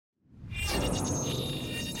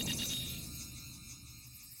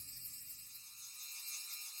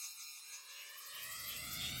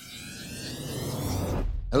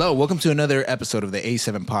Hello, welcome to another episode of the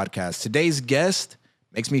A7 podcast. Today's guest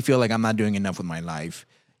makes me feel like I'm not doing enough with my life.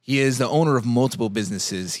 He is the owner of multiple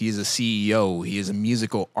businesses. He is a CEO. He is a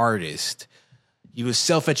musical artist. He was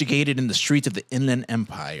self-educated in the streets of the Inland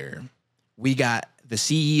Empire. We got the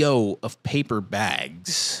CEO of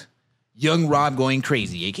Paperbags,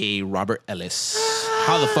 YounRobGoinCrazy, a.k.a. Robert Ellis.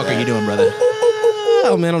 How the fuck are you doing, brother?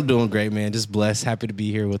 Oh, man, I'm doing great, man. Just blessed. Happy to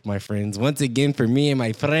be here with my friends. Once again, for me and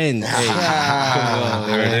my friends. Hey,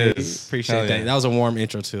 there it is. Appreciate that. That was a warm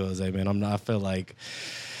intro to Jose, man. I feel like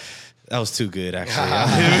that was too good, actually.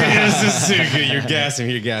 This is too good. You're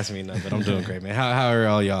gassing me. No, but I'm doing great, man. How are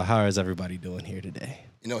all y'all? How is everybody doing here today?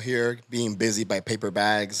 You know, here being busy by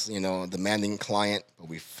Paperbags, you know, demanding client, but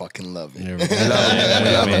we fucking love it.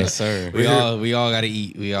 Love it, sir. We all gotta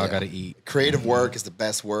eat. We all gotta eat. Creative work is the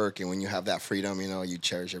best work, and when you have that freedom, you know, you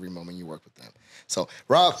cherish every moment you work with them. So,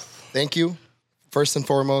 Rob, thank you first and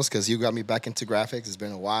foremost because you got me back into graphics. It's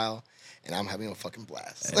been a while, and I'm having a fucking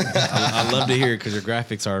blast. I love to hear it because your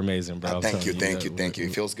graphics are amazing, bro. Thank you.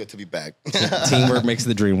 It feels good to be back. Teamwork makes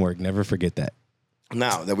the dream work. Never forget that.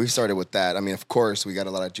 Now that we've started with that, I mean, of course, we got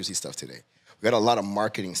a lot of juicy stuff today. We got a lot of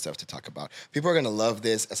marketing stuff to talk about. People are going to love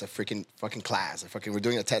this as a fucking class. We're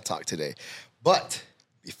doing a TED Talk today. But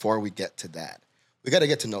before we get to that, we got to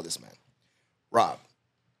get to know this man. Rob,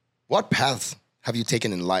 what paths have you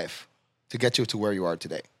taken in life to get you to where you are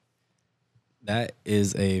today? That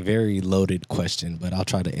is a very loaded question, but I'll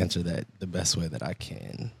try to answer that the best way that I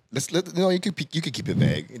can. You could keep it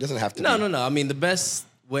vague. It doesn't have to be. No. I mean, the best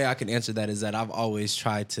way I can answer that is that I've always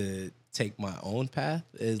tried to take my own path.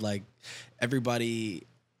 Is like everybody,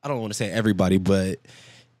 I don't want to say everybody, but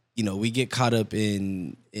you know, we get caught up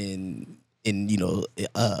in you know,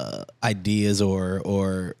 ideas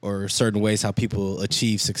or certain ways how people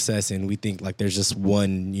achieve success, and we think like there's just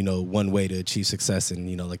one way to achieve success, and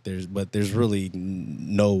you know, like there's really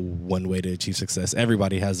no one way to achieve success.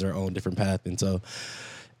 Everybody has their own different path, and so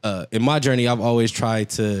in my journey, I've always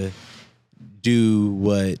tried to do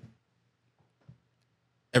what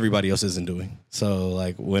everybody else isn't doing. So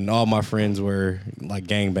like when all my friends were like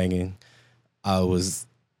gangbanging, I was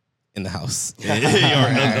in the house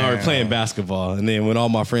or playing basketball. And then when all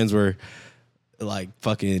my friends were like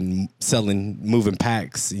fucking moving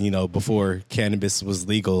packs, you know, before cannabis was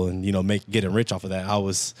legal and, you know, getting rich off of that, I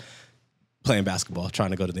was playing basketball,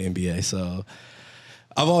 trying to go to the NBA. So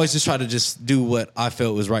I've always just tried to just do what I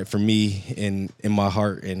felt was right for me in my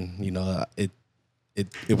heart, and you know, it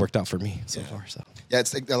worked out for me so far. So yeah,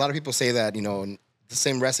 it's like a lot of people say that, you know, the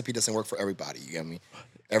same recipe doesn't work for everybody. You get me?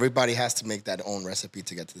 Everybody has to make that own recipe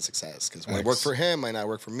to get to the success, because what worked for him might not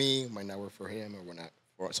work for me, might not work for him, or we're not,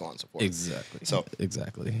 or so on and so forth. Exactly.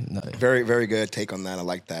 No. Very, very good take on that. I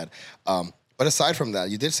like that. But aside from that,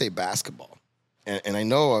 you did say basketball, and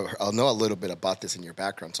I'll know a little bit about this in your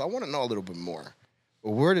background, so I want to know a little bit more.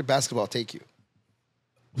 Where did basketball take you?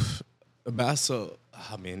 Basketball's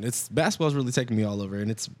really taken me all over, and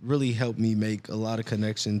it's really helped me make a lot of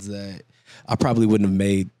connections that I probably wouldn't have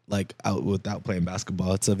made like out without playing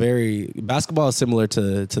basketball. Basketball is similar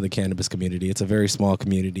to the cannabis community. It's a very small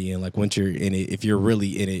community, and like once you're in it, if you're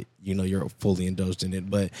really in it, you know, you're fully indulged in it.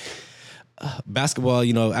 But basketball,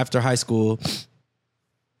 you know, after high school,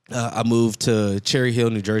 I moved to Cherry Hill,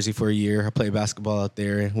 New Jersey for a year. I played basketball out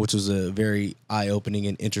there, which was a very eye-opening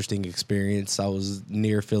and interesting experience. I was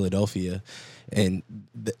near Philadelphia, and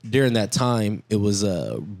during that time, it was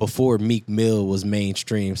before Meek Mill was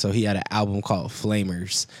mainstream. So he had an album called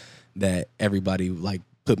Flamers that everybody like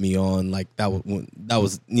put me on. Like that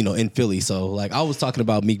was you know, in Philly. So like I was talking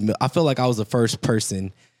about Meek Mill. I feel like I was the first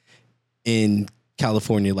person in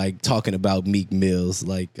California like talking about Meek Mills.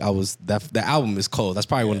 Like the album is cold. That's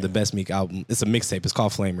probably one of the best Meek albums. It's a mixtape. It's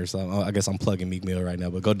called Flamers. So I guess I'm plugging Meek Mill right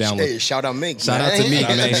now, but go download. Hey, shout out Meek. Shout out to Meek,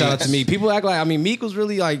 man. Shout out to Meek. People act like, I mean, Meek was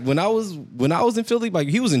really like when I was in Philly, like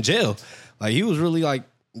he was in jail. Like he was really like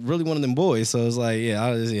really one of them boys. So it's like,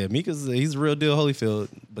 Meek he's the real deal, Holyfield.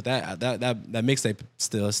 But that mixtape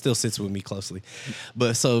still sits with me closely.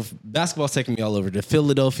 But so basketball's taking me all over to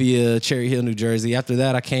Philadelphia, Cherry Hill, New Jersey. After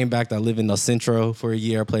that, I came back. I lived in El Centro for a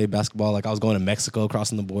year. I played basketball. Like I was going to Mexico,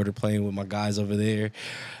 crossing the border, playing with my guys over there.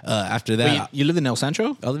 After that, Wait, you lived in El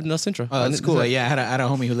Centro? I lived in El Centro. Oh, that's cool. Yeah, I had a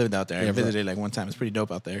homie who lived out there. I visited like one time. It's pretty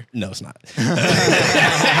dope out there. No, it's not.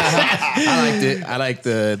 I liked it. I like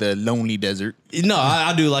the lonely desert. No,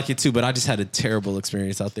 I do like it too, but I just had a terrible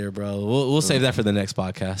experience out there, bro. We'll save that for the next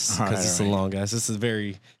podcast because it's a long ass. It's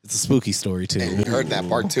a spooky story too. Hey, you heard that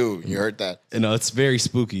part two. You heard that. You know, it's very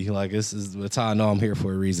spooky. Like it's how I know I'm here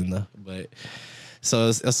for a reason though. But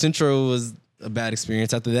so El Centro was a bad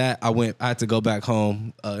experience. After that, I had to go back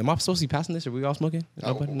home. Am I supposed to be passing this? Are we all smoking?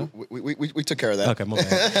 No? We took care of that. Okay, my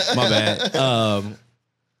bad. My bad.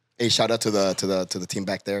 Hey, shout out to the team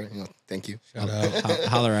back there. Thank you. Shout out.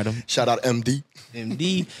 Holler at him. Shout out MD.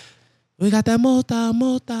 MD. We got that mota.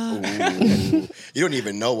 Ooh, you don't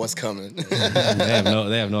even know what's coming. They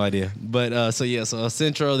have no idea. But so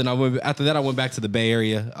Central. Then after that I went back to the Bay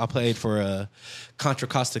Area. I played for Contra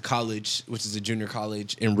Costa College, which is a junior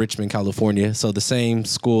college in Richmond, California. So the same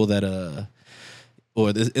school that in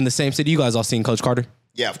the same city. You guys all seen Coach Carter?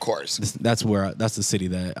 Yeah, of course. That's the city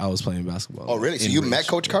that I was playing basketball. Oh, really? So you met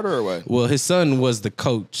Coach Carter or what? Well, his son was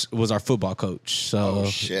our football coach. So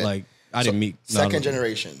shit. like I didn't meet second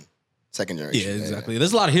generation. Yeah, exactly.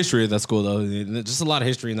 There's a lot of history at that school, though. Just a lot of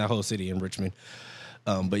history in that whole city in Richmond.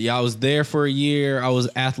 But yeah, I was there for a year. I was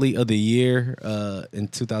athlete of the year in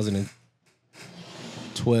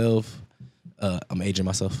 2012. I'm aging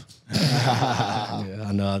myself. Yeah,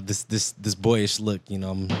 I know this boyish look.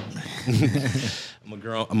 I'm I'm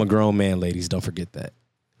a grown man, ladies. Don't forget that.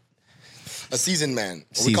 A seasoned man.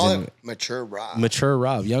 We call it mature Rob. Mature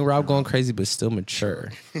Rob. Young Rob going crazy, but still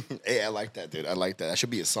mature. Hey, I like that, dude. I like that. That should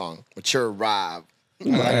be a song. Mature Rob.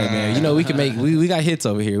 All right, man. We can make. We got hits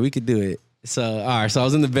over here. We could do it. So all right. So I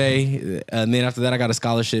was in the Bay, and then after that, I got a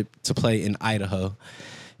scholarship to play in Idaho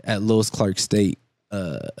at Lewis Clark State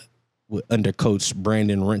under Coach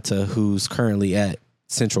Brandon Renta, who's currently at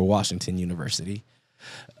Central Washington University.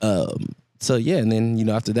 So yeah, and then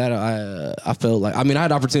after that, I felt like I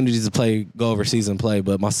had opportunities to go overseas and play,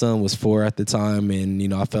 but my son was 4 at the time,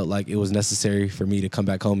 and I felt like it was necessary for me to come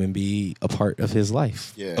back home and be a part of his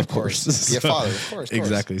life. Yeah, of course. Be a father, of course.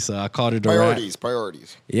 Exactly. So I called it a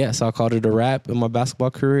priorities. Yeah, so I called it a wrap in my basketball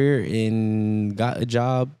career and got a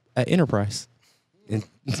job at Enterprise.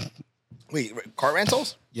 Wait, car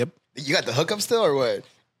rentals? Yep. You got the hookup still or what?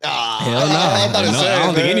 Hell no. I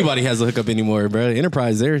don't think anybody has a hookup anymore, bro.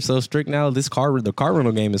 Enterprise, they're so strict now. The car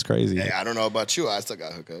rental game is crazy. Hey, I don't know about you. I still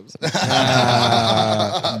got hookups.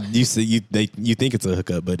 You think it's a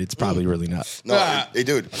hookup, but it's probably really not. No, hey,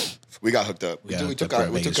 dude, we got hooked up. We took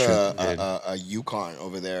a Yukon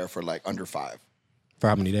over there for like under 5. For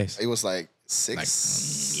how many days? It was like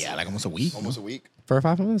 6. Like almost a week. Almost a week. For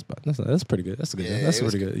 5 months, but that's pretty good. That's a good. Yeah, that's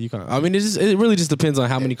pretty good. Yukon. It really just depends on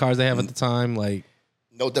how many cars they have at the time. Like.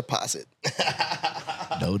 No deposit.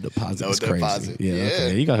 No deposit. No is crazy. deposit. Yeah.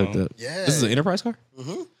 Okay. You got hooked up. Yeah. This is an Enterprise car?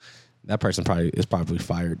 Mm-hmm. That person is probably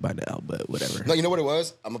fired by now, but whatever. No, you know what it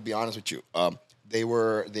was? I'm gonna be honest with you. They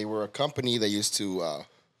were a company that used to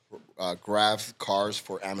grab cars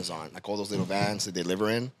for Amazon, like all those little vans that they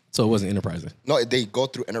deliver in. So it wasn't Enterprise then? No, they go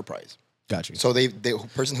through Enterprise. Got you. So the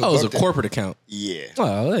person who it was a corporate account. Yeah.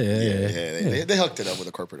 Oh Yeah. They hooked it up with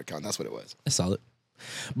a corporate account. That's what it was. That's solid.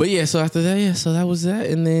 But yeah, so after that, so that was that,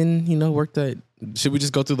 and then worked at. Should we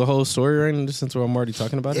just go through the whole story right now, since I'm already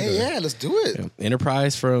talking about it? Yeah, let's do it.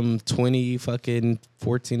 Enterprise from 2014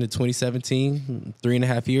 to 2017,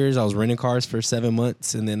 3.5 years. I was renting cars for 7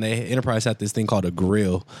 months, and then Enterprise had this thing called a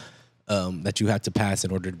grill that you had to pass in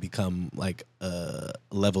order to become like a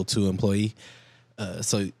level 2 employee.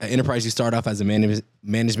 So at Enterprise, you start off as a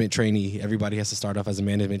management trainee. Everybody has to start off as a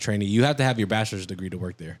management trainee. You have to have your bachelor's degree to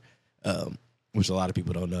work there. Which a lot of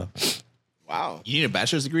people don't know. Wow. You need a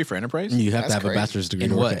bachelor's degree for Enterprise? You have to have a bachelor's degree.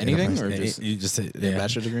 In to what? work Anything? Enterprise. Or just you just a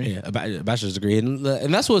bachelor's degree? Yeah, a bachelor's degree. And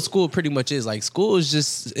that's what school pretty much is. Like school is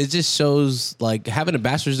just shows like having a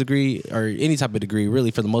bachelor's degree or any type of degree really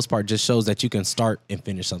for the most part just shows that you can start and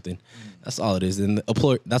finish something. That's all it is. And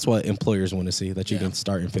that's what employers want to see, that you can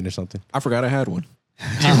start and finish something. I forgot I had one.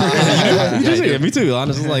 Yeah, me too.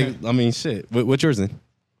 Honestly, shit. What's yours then?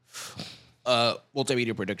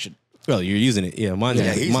 Multimedia production. Well, you're using it. Yeah, mine's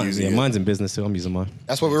in business too. I'm using mine.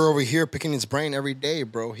 That's why we're over here picking his brain every day,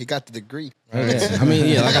 bro. He got the degree.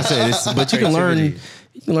 Yeah. Like I said, but you can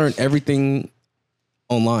learn everything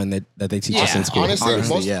online that they teach us in school.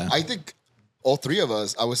 Honestly, I think all three of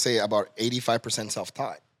us, I would say about 85%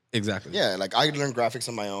 self-taught. Exactly. Yeah, like I learned graphics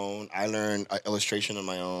on my own. I learned illustration on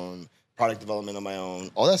my own. Product development on my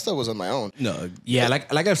own. All that stuff was on my own. No, yeah,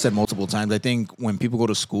 like I've said multiple times, I think when people go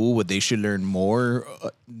to school, what they should learn more,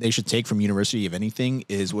 they should take from university, if anything,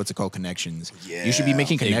 is what's it called, connections. Yeah, you should be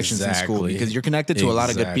making connections in school because you're connected to a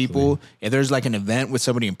lot of good people. If there's like an event with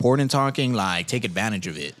somebody important talking, like take advantage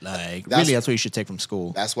of it. Like that's what you should take from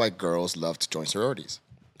school. That's why girls love to join sororities.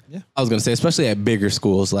 Yeah, I was gonna say, especially at bigger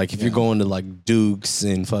schools, like if you're going to like Duke's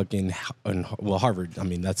and Harvard. I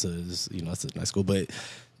mean, that's a nice school, but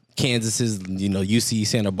Kansas's, UC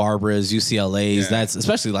Santa Barbara's, UCLA's. That's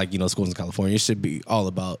especially like schools in California. It should be all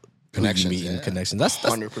about connections. Connections. That's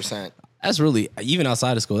 100%. That's really, even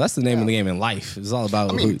outside of school, that's the name of the game in life. It's all about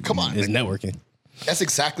come on. It's networking. That's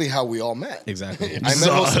exactly how we all met. Exactly.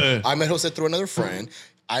 I met Jose through another friend.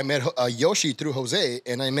 I met Yoshi through Jose,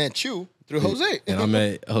 and I met you through Jose. And I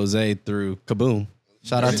met Jose through Kaboom.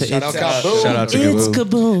 Shout out to Shout out Kaboom. Shout out to Kaboom. It's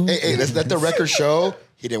Kaboom. Hey, let's let the record show.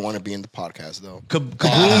 He didn't want to be in the podcast though.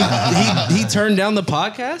 Kaboom. He turned down the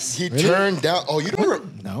podcast. He turned down. Oh, you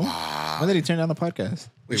don't. No. When did he turn down the podcast?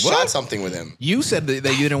 We shot something with him. You said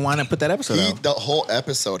that you didn't want to put that episode out. The whole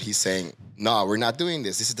episode, he's saying, "No, we're not doing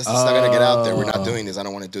this. This is not gonna get out there. We're not doing this. I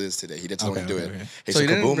don't want to do this today." He didn't want to do it. Hey, So you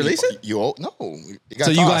didn't release it? No. It got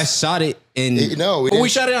So you tossed. guys shot it in. No, Well, we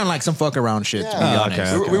shot it on like some fuck around shit. To be Yeah.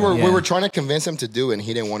 honest. We were trying to convince him to do it, and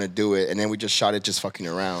he didn't want to do it, and then we just shot it just fucking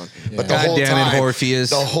around. But the God whole damn it, time, Orpheus.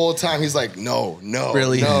 the whole time he's like, no,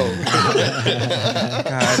 Really? no.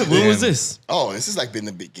 When was this? Oh, this is like been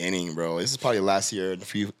the beginning, bro. This is probably last year, the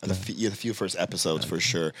few first episodes for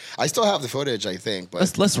sure. I still have the footage, I think,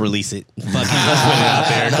 but Let's release it. Fuck it, let's put it out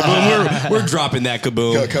there. Kaboom, we're dropping that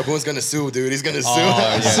Kaboom. Kaboom's gonna sue, dude. He's gonna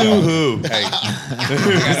sue. Sue who? Hey,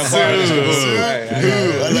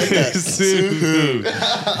 I like that. Sue who?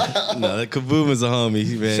 No, that Kaboom is a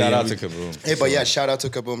homie. Man. shout out to Kaboom. Hey, but yeah, shout out to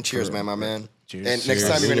Kaboom. Cheers, man, my man. Cheers. And next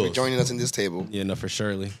time you're gonna be joining us in this table. Yeah, no, for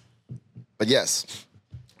surely. But yes,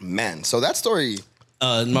 man. So that story.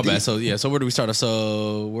 My bad. So where do we start?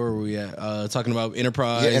 So where were we at? Talking about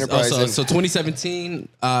enterprise. Yeah, enterprise and- So 2017,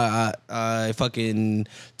 I fucking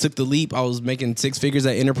took the leap. I was making 6 figures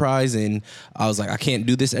at enterprise, and I was like, I can't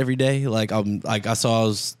do this every day. That's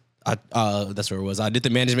where it was. I did the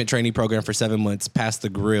management training program for 7 months, passed the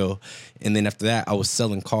grill, and then after that, I was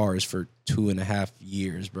selling cars for 2.5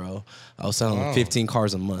 years, bro. I was selling 15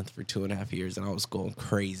 cars a month for 2.5 years, and I was going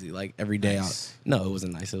crazy. Like every day, no, it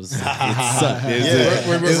wasn't nice. It was. It sucked.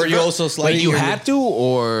 Were you also Like sliding? you had to,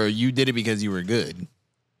 or you did it because you were good?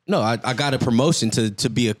 No, I got a promotion to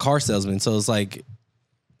be a car salesman, so it's like.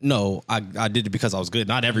 No, I did it because I was good.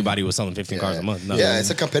 Not everybody was selling 15 cars a month. No. Yeah, it's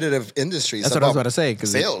a competitive industry. That's It's what I was about about to say. 'Cause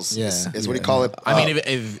sales. Yeah, is what do you call it? I mean,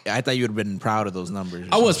 if I thought you would have been proud of those numbers.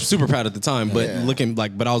 I was super proud at the time, but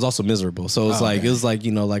but I was also miserable. So it's it was like,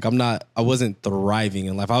 I wasn't thriving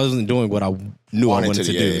in life. I wasn't doing what I knew I wanted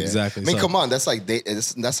to do. yeah. Exactly. I mean, So- come on, that's like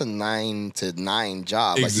that's a 9 to 9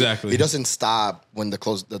 job. Like, Exactly. it doesn't stop when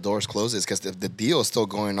the doors closes because the deal is still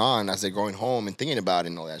going on as they're going home and thinking about it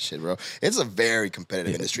and all that shit, bro. It's a very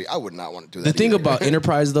competitive industry. I would not want to do that. The thing either. about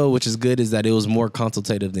enterprise though, which is good, is that it was more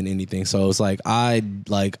consultative than anything. So it's like I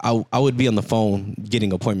would be on the phone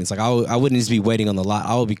getting appointments. Like I wouldn't just be waiting on the lot.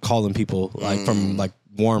 I would be calling people from like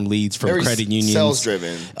warm leads from Very credit unions, sales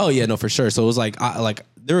driven. Oh yeah, no, for sure. So it was like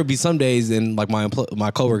there would be some days, and like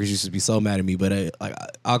my coworkers used to be so mad at me, but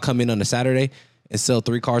I'll come in on a Saturday and sell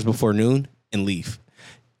 3 cars before noon and leave.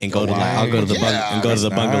 And go to I'll go to the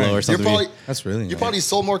bungalow or something. That's really You probably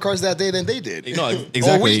sold more cars that day than they did. No,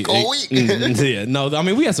 exactly. All week. Yeah, no, I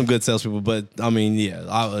mean we had some good salespeople, but I mean, yeah,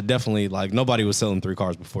 I definitely like nobody was selling 3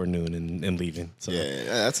 cars before noon and leaving. So.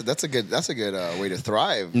 Yeah, that's a good way to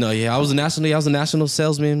thrive. No, yeah, I was a national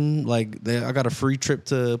salesman. Like I got a free trip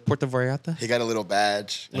to Puerto Vallarta. He got a little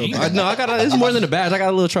badge. It's more than a badge. I got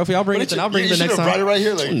a little trophy. I'll bring it. I'll bring it the next time. Brought it right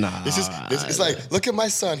here. Like, Nah. it's like, look at my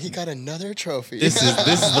son. He got another trophy. This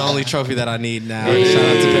is the only trophy that I need now. Shout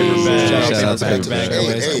out to Paperbags. Shout out to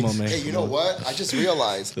Paperbags. Come on, man. Hey, you know what? I just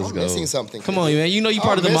realized I'm missing something. Come on, man. You know you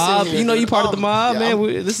part of the I'm mob. missing You know here, you part of dude. the mob, Yeah,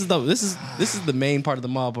 man. This is the main part of the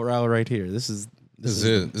mob right here. This is it.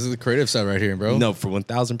 This is the creative side right here, bro. no for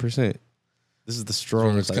 1000%. This is the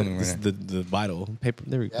strong. It's coming This right is the vital paper.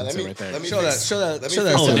 There we go. Yeah, let me right there. let me Show fix- that. let me Show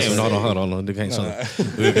fix that. Oh this. damn! Hold on. They can't show that. My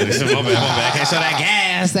bad. Can't show that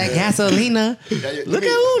gas. That gasolina. Look at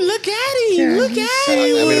him. Look at I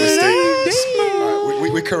him. made a mistake. Damn. All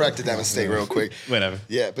right, we corrected that mistake real quick. Whatever.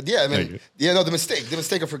 Yeah, but yeah, I Thank mean, you. the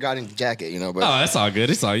mistake of forgetting the jacket, But Oh, that's all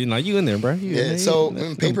good. It's all you in there, bro. yeah, so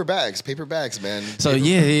paper bags, man. So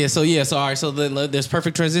yeah. So all right. So there's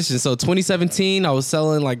perfect transition. So 2017, I was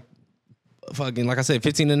selling like fucking, like I said,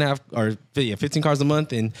 15 cars a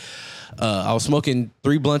month, and I was smoking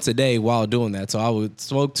 3 blunts a day while doing that. So I would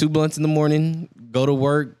smoke 2 blunts in the morning, go to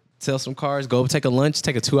work, sell some cars, go take a lunch,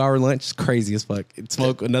 take a 2-hour lunch. It's crazy as fuck.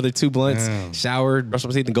 Smoke another 2 blunts, shower, brush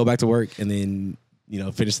my teeth, and go back to work, and then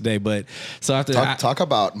finish the day. But so after Talk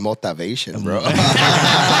about motivation, bro.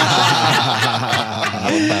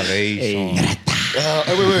 Motivation.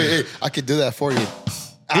 Wait. I could do that for you.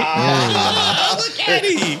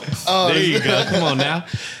 Caddy. There you go. Come on now.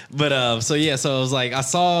 But so it was like I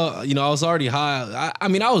saw, I was already high. I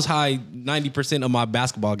was high 90% of my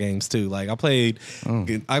basketball games too. Like I played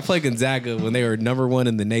Gonzaga when they were #1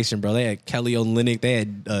 in the nation, bro. They had Kelly Olynyk, they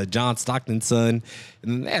had John Stockton's son,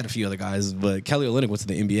 and then they had a few other guys. But Kelly Olynyk went to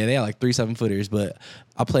the NBA. They had like 3 7-footers. But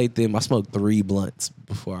I played them. I smoked 3 blunts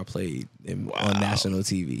before I played them on national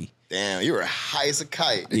TV. Damn, you were high as a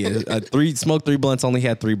kite. Yeah, smoked 3 blunts, only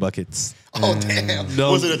had 3 buckets. Oh, damn.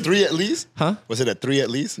 Was it a 3 at least? Huh? Was it a 3 at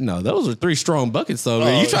least? No, those are 3 strong buckets, though.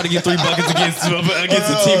 Man. You try to get 3 buckets against a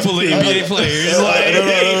team full of NBA players. No.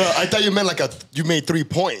 I thought you meant you made 3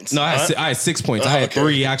 points. No, I had 6 points. I had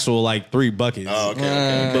 3 actual 3 buckets. Oh,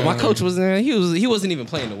 okay. But my coach was there. He wasn't even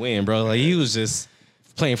playing to win, bro. Like he was just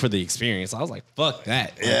playing for the experience. I was like, fuck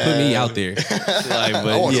that. Like, put me out there. I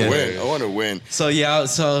want to win. I want to win. So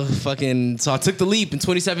I took the leap in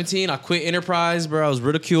 2017. I quit Enterprise, bro. I was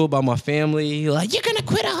ridiculed by my family. Like, you're gonna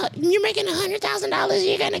quit? You're making $100,000.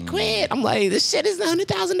 You're gonna quit? I'm like, this shit is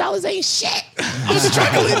 $100,000 ain't shit. I'm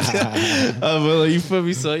struggling. But you feel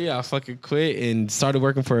me? So I fucking quit and started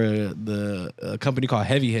working for a company called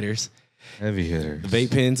Heavy Hitters. Heavy hitters. The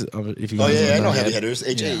vape pens. If you I know Heavy Hitters.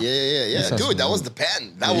 HA. Yeah. Dude, that was the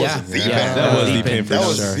pen. That was the pen. That was the pen for That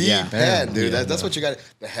was sure. the pen, dude. That's what you got.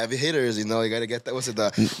 The Heavy Hitters, you got to get that. What's it?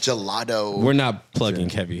 The gelato. We're not plugging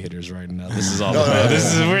Heavy Hitters right now. This is all.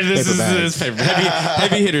 This is paper.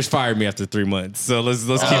 Heavy Hitters fired me after 3 months. So let's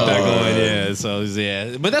keep that going. Yeah.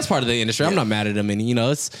 So but that's part of the industry. I'm not mad at them, and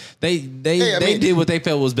they did what they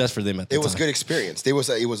felt was best for them at the time. It was good experience. It was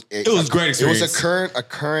great experience. It was a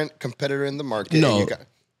current competitor in the market. No.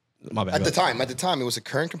 My bad. At the time, it was a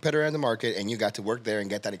current competitor in the market, and you got to work there and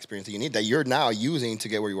get that experience that you need that you're now using to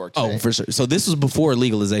get where you are today. Oh, for sure. So this was before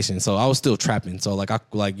legalization. So I was still trapping. So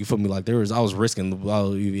you feel me? Like I was risking.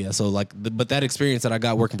 So but that experience that I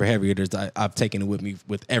got working for Heavy Hitters, I've taken it with me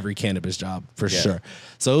with every cannabis job for sure.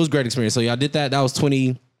 So it was a great experience. So I did that. That was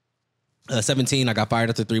 2017. I got fired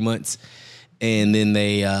after 3 months, and then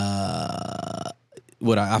they.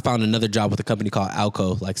 I found another job with a company called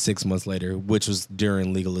Alco 6 months later, which was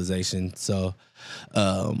during legalization. So,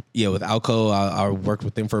 with Alco, I worked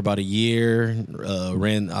with them for about a year.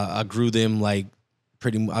 I grew them I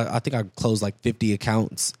think I closed 50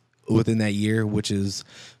 accounts within that year, which is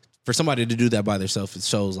for somebody to do that by themselves. It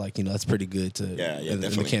shows that's pretty good in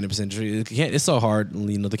the cannabis industry. It's so hard.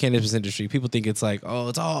 The cannabis industry. People think it's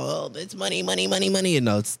it's money. And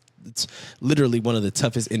no, it's literally one of the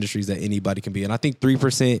toughest industries that anybody can be. And I think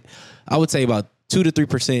 3%, I would say about 2 to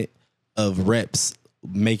 3% of reps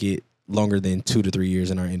make it longer than 2 to 3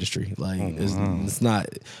 years in our industry. It's not.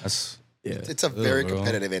 It's a very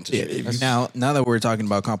competitive industry. Now that we're talking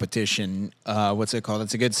about competition, what's it called?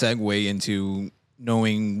 It's a good segue into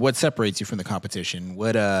knowing what separates you from the competition.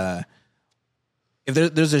 If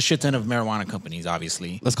there's a shit ton of marijuana companies,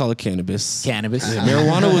 obviously. Let's call it cannabis. Cannabis. Yeah,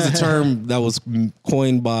 marijuana was a term that was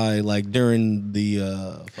coined by during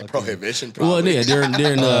the prohibition. Probably. Well,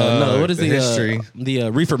 during what is the history?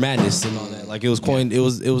 The reefer madness and all that. It was coined. It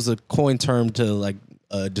was a coined term to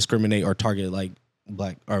discriminate or target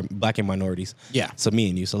black and minorities. Yeah. So me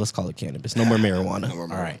and you. So let's call it cannabis. No more marijuana. All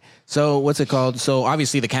right. So what's it called? So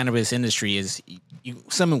obviously the cannabis industry is.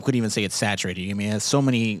 Someone could even say it's saturated. I mean, it has so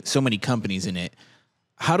many companies in it.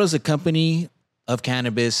 How does a company of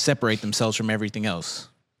cannabis separate themselves from everything else?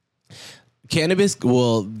 Cannabis,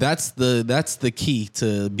 well, that's the key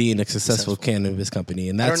to being a successful cannabis company,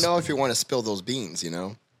 and that's. I don't know if you want to spill those beans,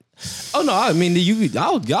 Oh no, I mean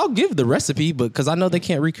I'll give the recipe, but because I know they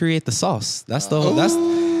can't recreate the sauce. That's the whole.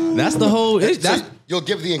 That's the whole. You'll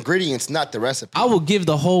give the ingredients, not the recipe. I will give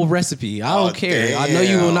the whole recipe. I don't care. Damn. I know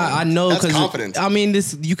you will not. I know because confidence. I mean,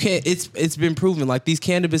 you can't. It's been proven. These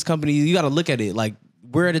cannabis companies, you got to look at it.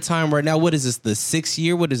 We're at a time right now. What is this? The 6th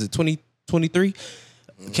year? What is it? 2023.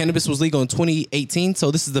 Cannabis was legal in 2018,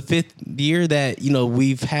 so this is the 5th year that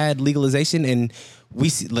we've had legalization, and we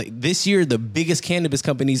see this year the biggest cannabis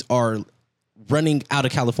companies are running out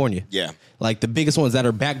of California. Yeah. The biggest ones that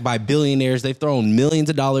are backed by billionaires, they've thrown millions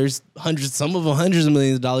of dollars, some of them hundreds of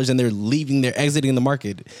millions of dollars, and they're exiting the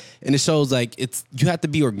market. And it shows you have to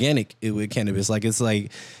be organic with cannabis.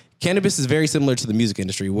 Cannabis is very similar to the music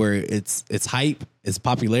industry where it's hype, it's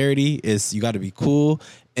popularity, you got to be cool,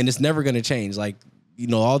 and it's never going to change.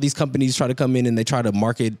 All these companies try to come in and they try to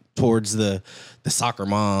market towards the soccer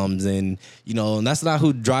moms and that's not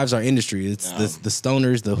who drives our industry. It's the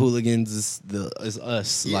stoners, the hooligans, it's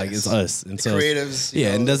us. Yes. It's us. And the creatives.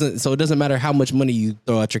 Yeah, and it doesn't matter how much money you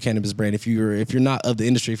throw at your cannabis brand if you're not of the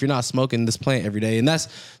industry, if you're not smoking this plant every day. And that's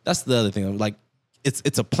the other thing.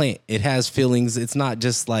 It's a plant. It has feelings. It's not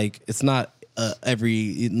just it's not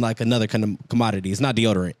every like another kind of commodity. It's not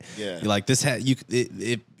deodorant. Yeah. Like this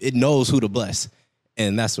it knows who to bless,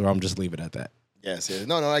 and that's where I'm just leave it at that. Yes.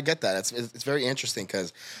 No, I get that. It's very interesting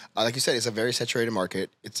because, like you said, it's a very saturated market.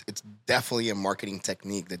 It's definitely a marketing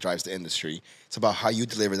technique that drives the industry. It's about how you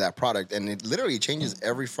deliver that product, and it literally changes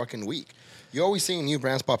every fucking week. You're always seeing new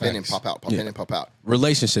brands pop in and pop out, pop in and pop out.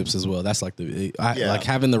 Relationships as well. That's like like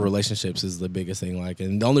having the relationships is the biggest thing. Like,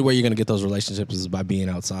 and the only way you're gonna get those relationships is by being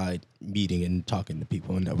outside, meeting and talking to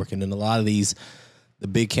people and networking. And a lot of the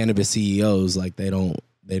big cannabis CEOs, like they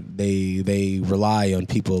rely on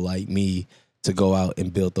people like me to go out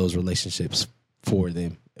and build those relationships for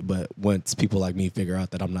them. But once people like me figure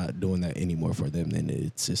out that I'm not doing that anymore for them, then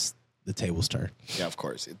it's just the tables turn. Yeah, of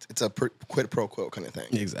course. It's a quid pro quo kind of thing.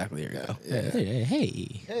 Exactly. There you go. Yeah.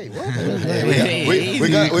 Hey, what? We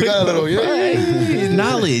got a little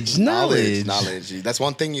knowledge. That's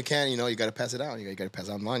one thing you can, you got to pass it out. You got to pass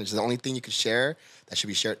it online. It's the only thing you can share that should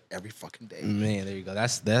be shared every fucking day. Man, there you go.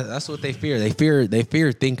 That's what they fear. They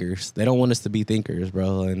fear thinkers. They don't want us to be thinkers,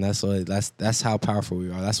 bro. And that's how powerful we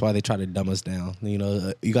are. That's why they try to dumb us down. You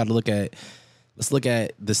got to let's look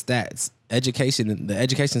at the stats. The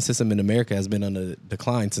education system in America has been on a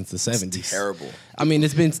decline since the 70s. It's terrible. I mean,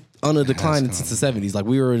 it's been on a decline since the 70s. Like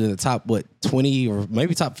we were in the top 20 or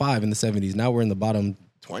maybe top 5 in the 70s. Now we're in the bottom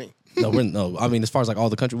 20. No. I mean, as far as like all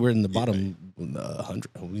the country, we're in the bottom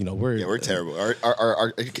 100. We're terrible.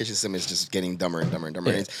 Our education system is just getting dumber and dumber and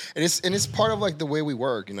dumber. Yeah. And it's part of like the way we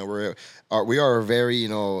work. We are a very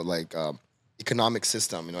economic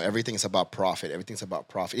system. Everything is about profit. Everything's about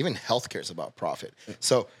profit. Even healthcare is about profit.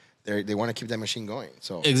 So they want to keep that machine going.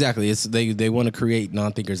 So exactly, it's they want to create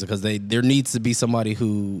non-thinkers because there needs to be somebody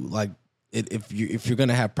who like if you're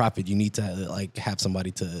gonna have profit, you need to like have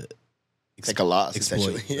somebody to take a loss,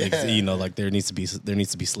 exploit. essentially. Yeah. Like there needs to be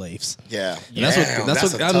slaves. Yeah, and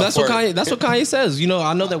that's what Kanye says.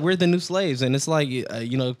 I know that we're the new slaves, and it's like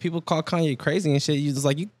people call Kanye crazy and shit. You just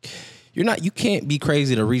like you can't be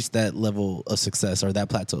crazy to reach that level of success or that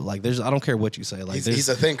plateau. Like I don't care what you say. Like he's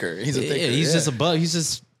a thinker. He's just above.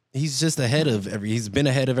 He's just ahead of he's been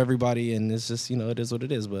ahead of everybody, and it's just it is what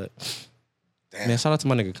it is. But man, shout out to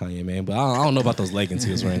my nigga Kanye, man. But I don't know about those leggings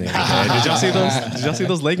he was wearing. Did y'all see those? Did y'all see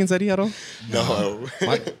those leggings that he had on? No, I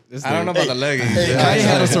don't know about the leggings. Kanye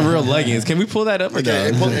had on some real leggings. Can we pull that up?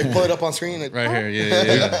 Okay, pull it up on screen. Right here,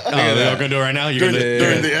 yeah. Oh, y'all gonna do it right now? During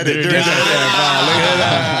the edit. Look at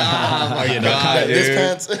that. This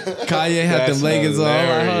pants. Kanye had them leggings on.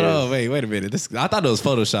 Like, hold on, wait a minute. I thought it was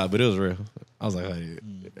Photoshop, but it was real. I was like, oh, yeah.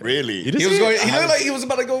 Really? He looked like he was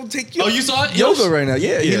about to go take yoga. Oh, you saw it? Yoga right now.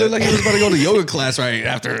 Yeah, he looked like he was about to go to yoga class right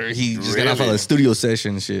after he just got off of a studio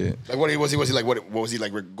session and shit. Like what was he like? What was he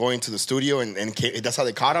like? We're going to the studio and that's how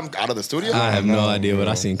they caught him out of the studio. I have no idea, but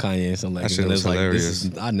I seen Kanye in some leggings. That shit was hilarious.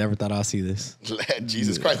 I never thought I'd see this.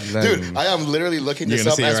 Jesus Christ, dude! I am literally looking this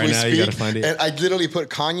up as we speak, and I literally put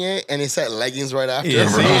Kanye and it said leggings right after. Yeah,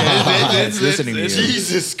 it's listening to you.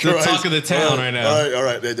 Jesus Christ! The talk of the town right now. All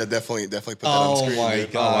right. Definitely put that on the screen. Oh my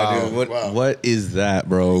dude. God, dude! Wow. What is that,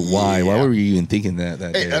 bro? Why? Why were you even thinking that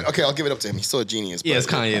Hey, day? okay, I'll give it up to him. He's still a genius. Yeah, it's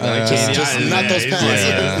Kanye. Just not those pants.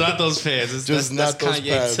 It's not those pants. It's Just not those Kanye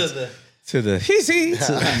pants. to the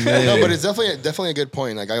No, but it's definitely a good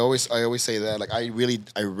point. Like I always say that. Like I really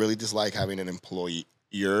dislike having an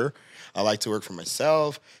employer. I like to work for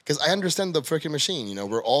myself because I understand the freaking machine.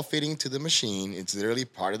 We're all fitting to the machine. It's literally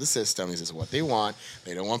part of the system. This is what they want.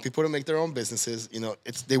 They don't want people to make their own businesses.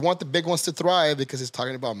 They want the big ones to thrive because it's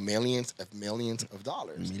talking about millions of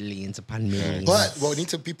dollars. Millions upon millions. But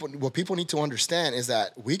what people need to understand is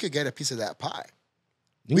that we could get a piece of that pie.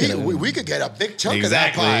 We could get a big chunk of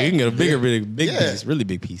that pie. You can get a big piece, really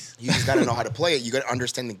big piece. You just got to know how to play it. You got to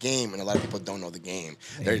understand the game, and a lot of people don't know the game.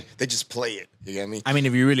 They just play it. You get me? I mean,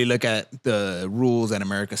 if you really look at the rules that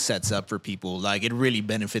America sets up for people, like it really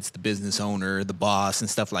benefits the business owner, the boss, and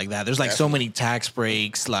stuff like that. There's like so many tax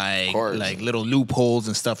breaks, like little loopholes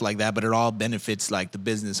and stuff like that, but it all benefits like the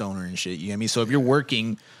business owner and shit. You get me? So if you're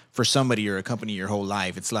working for somebody or a company your whole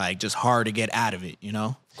life, it's like just hard to get out of it,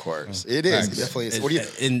 Of course, it is. It definitely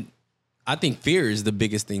is. And I think fear is the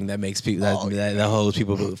biggest thing that makes people that holds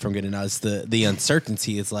people from getting out. It's the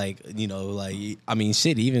uncertainty. It's like I mean,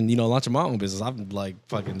 shit. Even launching my own business, I'm like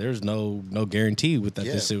fucking. There's no guarantee with that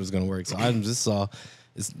this shit was gonna work. So I just saw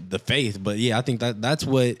it's the faith. But yeah, I think that's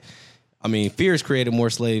what. I mean, fear has created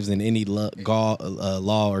more slaves than any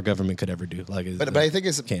law or government could ever do. But I think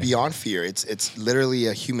it's beyond fear. It's literally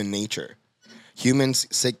a human nature. Humans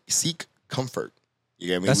seek comfort. You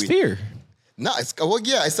get me? That's fear. No, it's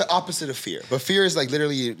it's the opposite of fear. But fear is like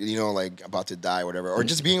literally, like about to die, or whatever, or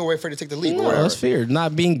just being afraid to take the leap. or whatever. It's fear.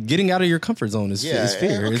 Getting out of your comfort zone is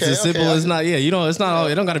fear. Okay, it's as simple as not. Yeah, it's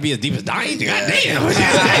not. It don't got to be as deep as dying. Goddamn.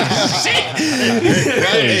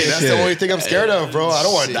 Hey, that's the only thing I'm scared of, bro. I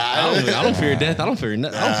don't want to die. I don't fear death. I don't fear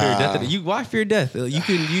death. Why fear death?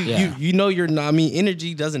 You know you're not. I mean,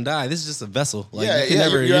 energy doesn't die. This is just a vessel. Like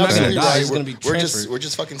you're not gonna die. It's gonna be transferred. We're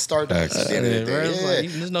just fucking stardust at the end of the day.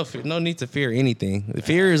 There's no fear, no need to fear anything.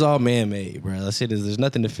 Fear is all man-made, bro. That shit is. There's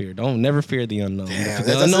nothing to fear. Don't never fear the unknown. Damn, the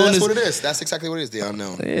that's unknown what it is. That's exactly what it is. The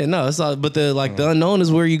unknown. Yeah, no, it's all. But the unknown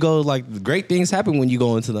is where you go. Like great things happen when you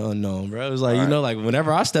go into the unknown, bro. It was like like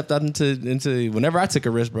whenever I stepped out into whenever I took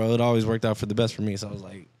a risk, bro, it always worked out for the best for me. So I was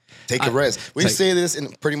like. Take a risk. We say this in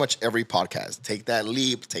pretty much every podcast. Take that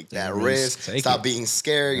leap. Take that risk. Stop being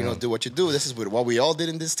scared. Do what you do. This is what we all did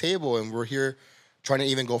in this table, and we're here trying to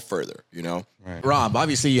even go further. Right. Rob,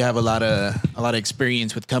 obviously you have a lot of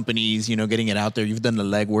experience with companies. Getting it out there. You've done the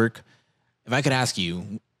legwork. If I could ask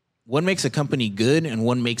you, what makes a company good and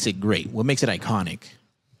what makes it great? What makes it iconic?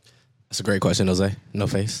 That's a great question, Jose. No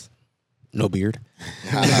face, no beard,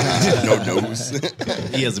 no nose.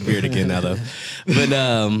 He has a beard again now, though.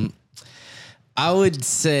 But I would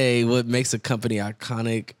say what makes a company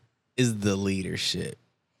iconic is the leadership.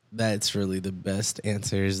 That's really the best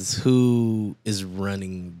answer. Is who is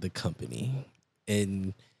running the company,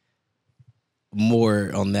 and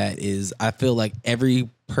more on that is I feel like every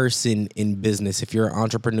person in business, if you're an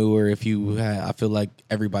entrepreneur, I feel like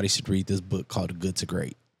everybody should read this book called Good to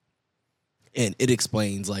Great. And it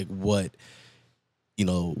explains like what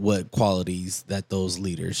qualities that those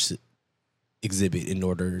leaders exhibit in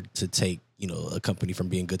order to take, a company from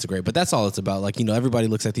being good to great. But that's all it's about. Like, everybody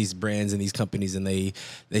looks at these brands and these companies and they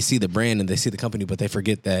see the brand and they see the company, but they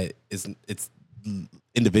forget that it's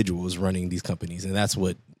individuals running these companies. And that's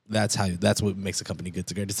what makes a company good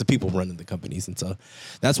to great. It's the people running the companies. And so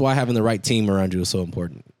that's why having the right team around you is so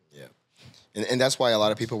important. And that's why a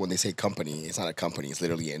lot of people, when they say company, it's not a company. It's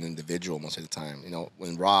literally an individual most of the time.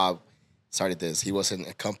 When Rob started this, he wasn't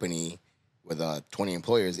a company with 20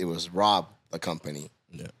 employers. It was Rob, the company.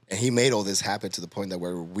 Yeah. And he made all this happen to the point that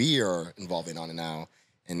where we are involving on it now.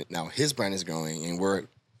 And now his brand is growing, and we're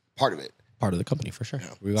part of it. Part of the company, for sure.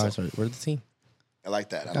 We're the team. I like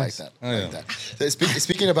that. I like that. So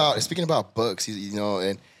speaking about books,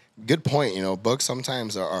 and good point. Books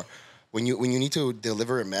sometimes are when you need to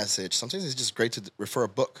deliver a message. Sometimes it's just great to refer a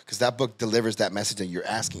book because that book delivers that message that you're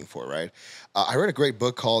asking for. Right. I read a great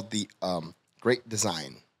book called The Great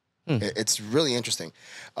Design. It's really interesting.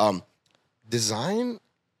 Design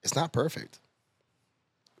is not perfect.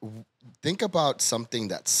 Think about something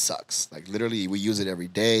that sucks. Like literally, we use it every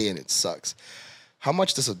day and it sucks. How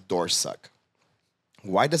much does a door suck?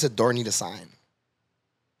 Why does a door need a sign?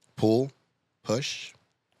 Pull, push.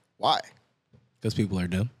 Why? Because people are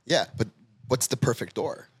dumb. Yeah, but what's the perfect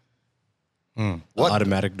door? What?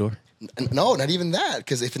 Automatic door? No, not even that.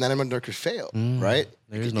 Because if an automatic door could fail, right?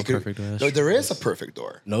 There is no perfect door. There is a perfect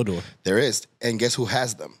door. No door. There is. And guess who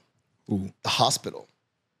has them? Ooh. The hospital.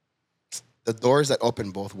 The doors that open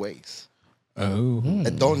both ways. Oh.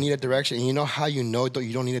 That don't need a direction. And you know how you know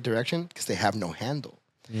you don't need a direction? Because they have no handle.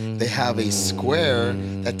 They have a square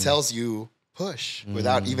that tells you push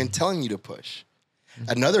without even telling you to push.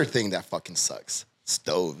 Another thing that fucking sucks,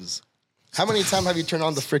 stoves. How many times have you turned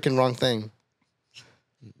on the freaking wrong thing?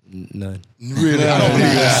 None. Really? I don't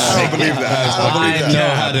believe that. I don't believe that. I don't believe that. I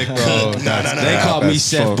know how to cook. No. They call me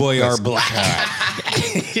Chef Boyard Black.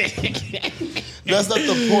 That's not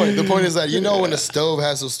the point. The point is that when a stove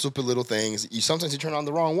has those stupid little things, sometimes you turn on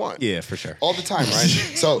the wrong one. Yeah, for sure. All the time, right?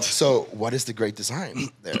 So what is the great design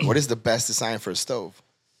there? What is the best design for a stove?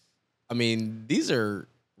 I mean, these are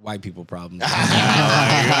white people problems. I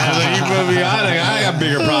got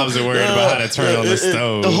bigger problems than worrying about how to turn on the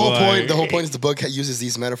stove. The whole point is the book uses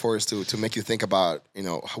these metaphors to make you think about,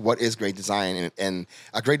 what is great design. And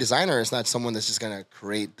a great designer is not someone that's just going to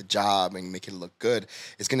create the job and make it look good.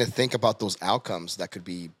 It's going to think about those outcomes that could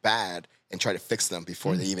be bad and try to fix them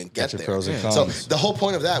before they even get there. So the whole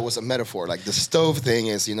point of that was a metaphor. Like the stove thing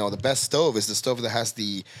is, the best stove is the stove that has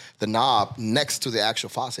the knob next to the actual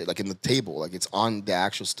faucet, like in the table, like it's on the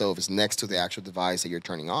actual stove, it's next to the actual device that you're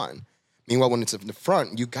turning on. Meanwhile, when it's in the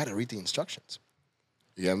front, you got to read the instructions.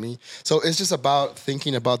 You get me? So it's just about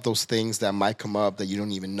thinking about those things that might come up that you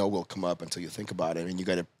don't even know will come up until you think about it. And you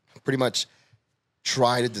got to pretty much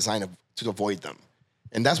try to design to avoid them.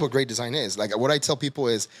 And that's what great design is. Like what I tell people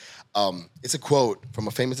is, it's a quote from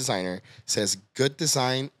a famous designer. It says, good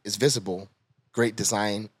design is visible. Great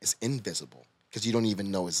design is invisible. Because you don't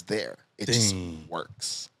even know it's there. It just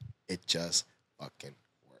works. It just fucking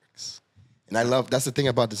works. And that's the thing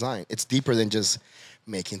about design. It's deeper than just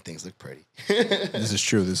making things look pretty. This is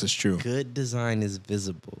true. This is true. Good design is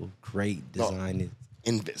visible. Great design is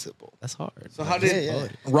invisible. That's hard. So how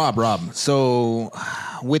did Rob? So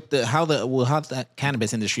with how the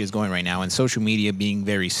cannabis industry is going right now, and social media being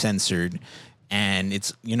very censored, and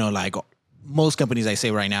it's like most companies I say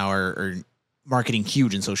right now are marketing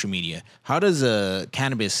huge in social media. How does a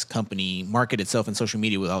cannabis company market itself in social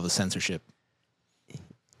media with all the censorship?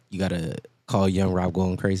 You gotta call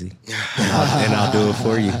YounRobGoinCrazy, and I'll do it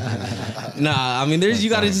for you. Nah, I mean, you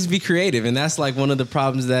got to just be creative, and that's like one of the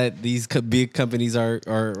problems that these big companies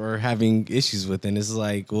are having issues with. And it's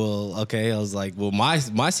like, well, okay, I was like, well,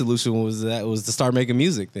 my solution was to start making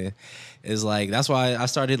music. Then it's like that's why I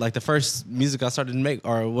started like the first music I started to make,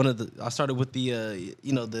 or I started with the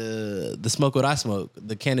the Smoke What I Smoke,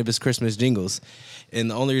 the cannabis Christmas jingles. And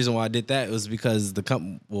the only reason why I did that was because the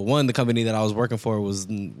company that I was working for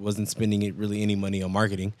wasn't spending really any money on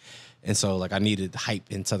marketing. And so, like, I needed hype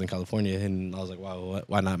in Southern California, and I was like, wow,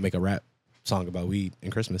 why not make a rap song about weed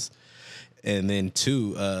and Christmas? And then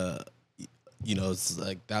two, it's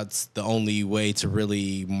like that's the only way to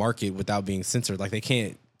really market without being censored. Like, they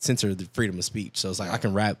can't censor the freedom of speech. So it's like I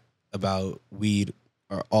can rap about weed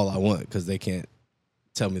or all I want because they can't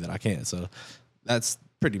tell me that I can't. So that's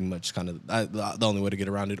pretty much kind of the only way to get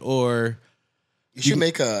around it. Or you should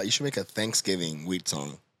make a Thanksgiving weed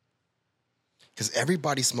song. Because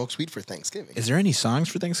everybody smokes weed for Thanksgiving. Is there any songs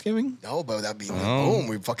for Thanksgiving? No, but that'd be boom.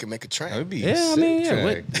 We fucking make a trend. That would be that's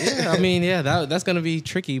gonna be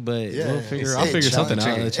tricky, but I'll figure something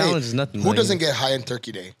out. The challenge is nothing. Who doesn't get high on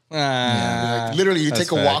Turkey Day? Like, literally, you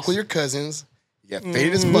take a walk with your cousins. You get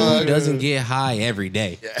faded as fuck. Who doesn't get high every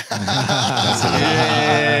day?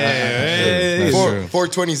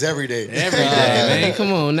 420s every day. Every day, man.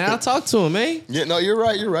 Come on now, talk to him, man. Yeah, no, you're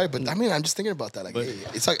right. But I mean, I'm just thinking about that. Like,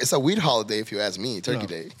 it's a weed holiday if you ask me. Turkey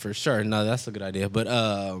Day, for sure. No, that's a good idea. But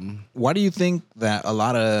why do you think that a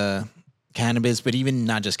lot of cannabis, but even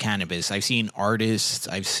not just cannabis, I've seen artists,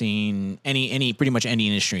 I've seen pretty much any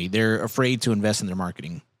industry, they're afraid to invest in their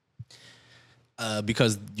marketing?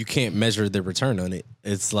 Because you can't measure the return on it.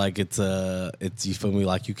 It's like it's you feel me?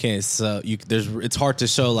 Like you can't it's hard to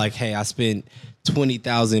show like, hey, I spent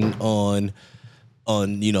 $20,000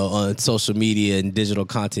 on social media and digital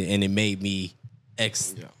content, and it made me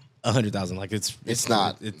X 100,000. Like it's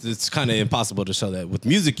not. It's kind of impossible to show that. With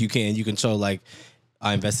music, you can show like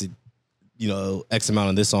I invested X amount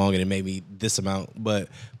on this song and it made me this amount. But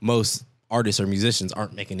most artists or musicians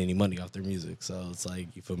aren't making any money off their music, so it's like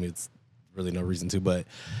you feel me? It's really no reason to, but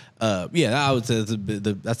I would say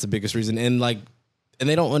that's the biggest reason. And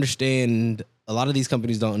they don't understand. A lot of these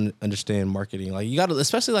companies don't understand marketing. Like you got to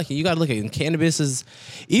look at cannabis is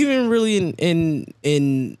even really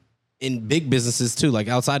in big businesses too. Like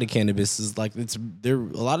outside of cannabis is like a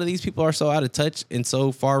lot of these people are so out of touch and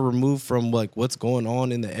so far removed from like what's going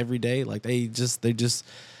on in the everyday. Like they're just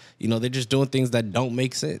doing things that don't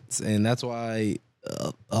make sense, and that's why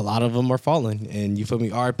a lot of them are falling. And you feel me?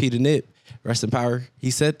 R.I.P. to Nip. Rest in power. He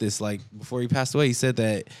said this like before he passed away. He said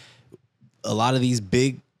that a lot of these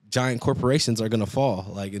big giant corporations are gonna fall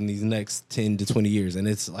like in these next 10 to 20 years, and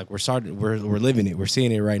it's like we're living it. We're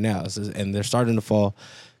seeing it right now, and they're starting to fall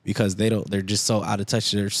because they're just so out of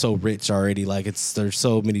touch. They're so rich already. Like there's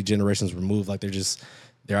so many generations removed. Like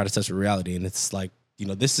they're out of touch with reality, and it's like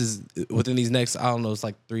this is within these next it's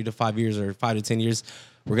like 3 to 5 years or 5 to 10 years.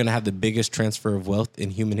 We're gonna have the biggest transfer of wealth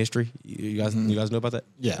in human history. You guys know about that?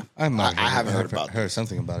 Yeah, I haven't heard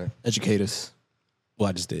something about it. Educate us. Well,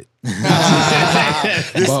 I just did. But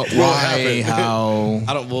why? How?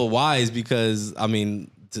 I don't. Well, why is because I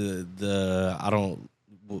mean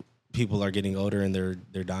people are getting older and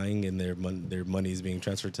they're dying and their money is being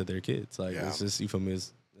transferred to their kids. Like it's just you feel me?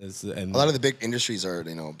 And a lot of the big industries are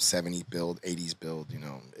 70 build, 80s build.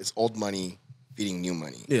 It's old money feeding new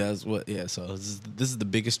money. Yeah, that's what. Yeah, so this is the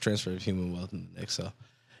biggest transfer of human wealth in the next. So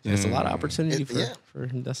there's a lot of opportunity for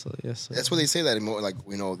that's yes. That's what they say that the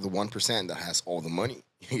 1% that has all the money.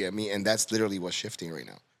 You get me? And that's literally what's shifting right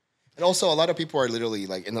now. And also, a lot of people are literally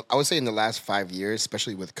like, I would say in the last 5 years,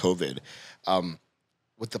 especially with COVID,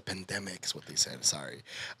 with the pandemic is what they said. Sorry,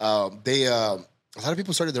 a lot of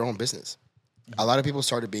people started their own business. A lot of people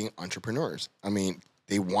started being entrepreneurs. I mean,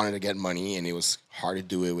 they wanted to get money, and it was hard to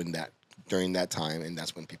do it during that time, and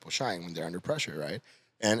that's when people shine when they're under pressure, right?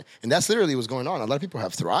 And that's literally what's going on. A lot of people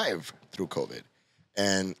have thrived through COVID,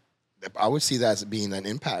 and I would see that as being an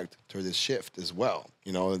impact to this shift as well.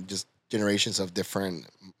 Just generations of different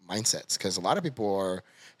mindsets, because a lot of people are,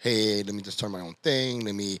 hey, let me just start my own thing,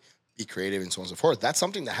 let me be creative and so on and so forth. That's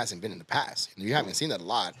something that hasn't been in the past. You haven't seen that a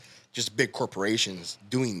lot. Just big corporations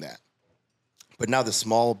doing that. But now the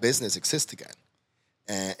small business exists again,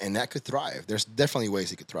 and that could thrive. There's definitely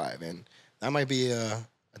ways it could thrive, and that might be a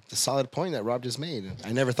solid point that Rob just made.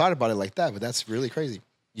 I never thought about it like that, but that's really crazy.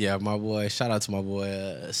 Yeah, my boy. Shout out to my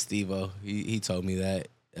boy Steve-O. He told me that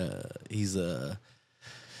he's a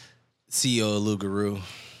CEO of Lugaroo.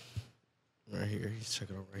 Right here, he's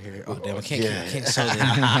checking over right here. Oh damn, I can't show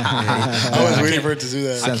that. I was waiting for it to do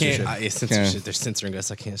that. I can't. It's censorship. They're censoring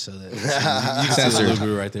us. I can't show that. You can see the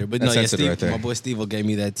Lugaroo right there. But no, yeah, Steve, right there. My boy Steve gave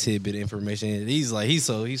me that tidbit of information. He's ahead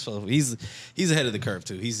of the curve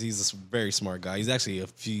too. He's a very smart guy. He's actually a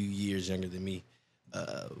few years younger than me.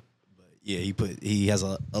 But yeah, he has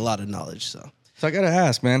a lot of knowledge. So I gotta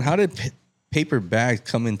ask, man, how did Paperbags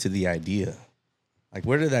come into the idea? Like,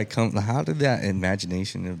 where did that come? How did that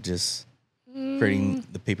imagination of just creating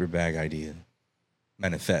the paper bag idea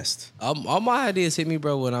manifest? All my ideas hit me,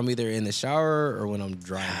 bro, when I'm either in the shower or when I'm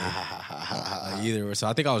driving. Either way. So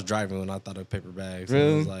I think I was driving when I thought of paper bags.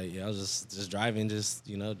 Really? I was like, I was just driving,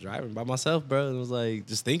 driving by myself, bro. And it was like,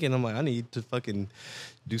 just thinking, I'm like, I need to fucking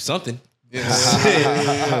do something.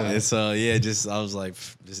 Yeah. And so I was like,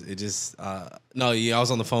 I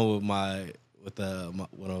was on the phone with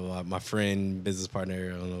one of my friend, business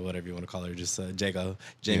partner, I don't know, whatever you want to call her, just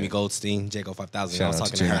Jamie Goldstein, Jago 5000. Shout I was out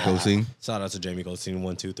talking to to Jamie her. Goldstein. Shout out to Jamie Goldstein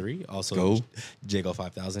 123. Also, Go. Jago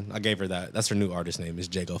 5000. I gave her that. That's her new artist name is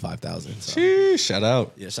Jago 5000. So. Sheesh, shout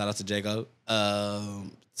out. Yeah, shout out to Jago.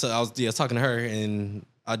 So I was talking to her, and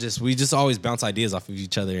we just always bounce ideas off of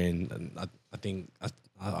each other, and I think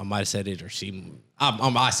I might have said it, or I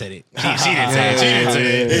said it. She didn't say it. She didn't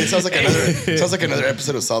say it. It sounds like another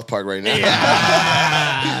episode of South Park right now.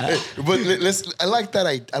 But I like that.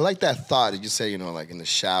 I like that thought. Did you say, like in the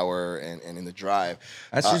shower and in the drive?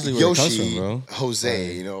 That's usually where Yoshi, it comes from, bro.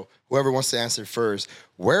 Jose, whoever wants to answer first.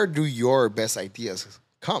 Where do your best ideas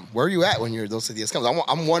come? Where are you at when those ideas come?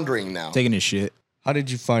 I'm wondering now. Taking his shit. How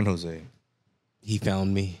did you find Jose? He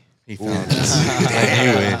found me. He found us.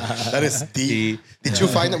 Anyway, that is deep. Did you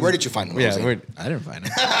find him? Where did you find him? Yeah, I didn't find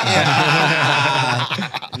him.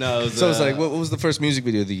 No. So it's like, what was the first music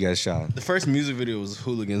video that you guys shot? The first music video was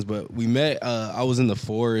Hooligans, but we met. I was in the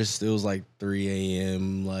forest. It was like 3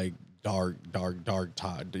 a.m. Like dark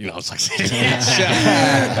Todd. It's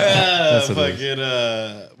like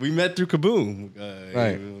we met through Kaboom.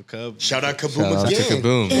 Right. Shout out Kaboom Shout out to again.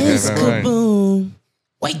 Kaboom. It's right. Kaboom.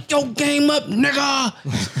 Wake your game up, nigga.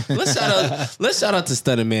 Let's shout out to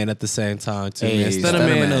Stunner Man at the same time too, man. Stunner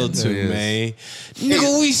Man 02, man.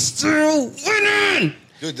 Nigga, we still winning.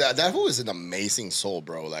 Dude, that fool is an amazing soul,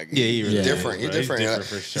 bro. Like, he really different. He's different. He's different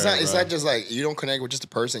for sure, it's not just like you don't connect with just a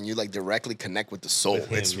person. You like directly connect with the soul.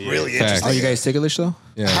 It's really Facts. interesting. Are you guys ticklish though?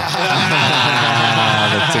 Yeah.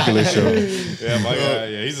 The ticklish show. Yeah, my guy.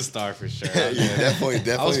 Yeah, he's a star for sure. Yeah,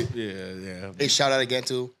 definitely. Yeah. Hey, shout out again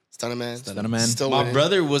to Stunner Man. Still My winning.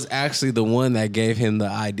 brother was actually the one that gave him the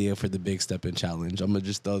idea for the Big Steppin' Challenge. I'm gonna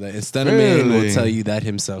just throw that. And Stunner Man will tell you that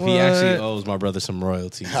himself. He actually owes my brother some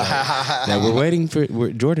royalties. That we're waiting for.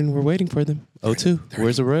 Jordan, we're waiting for them. 02.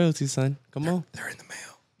 Where's the royalties, son? Come on. They're in the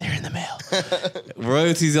mail. They're in the mail.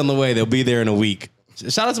 Royalties on the way. They'll be there in a week.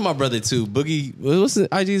 Shout out to my brother too. Boogie. What's the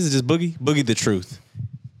IG? Is it just Boogie? Boogie the Truth.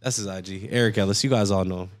 That's his IG. Eric Ellis. You guys all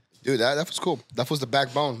know him. Dude, that was cool. That was the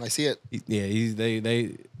backbone. I see it.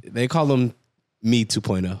 They call him Me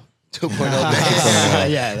 2.0. 2.0.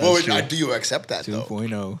 Yeah. Well, do you accept that, though?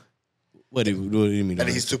 2.0. What do you mean? That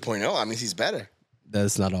he's 2.0? I mean, he's better.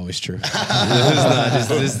 That's not always true.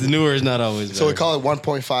 This newer is not always better. So we call it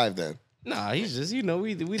 1.5 then. Nah, he's just,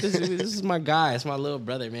 this is my guy. It's my little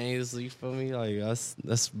brother, man. You feel me? Like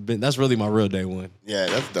that's really my real day one. Yeah,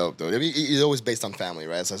 that's dope, though. I mean, it's always based on family,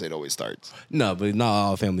 right? That's how it always starts. No, but not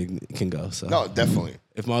all family can go. So No, definitely.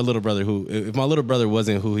 if my little brother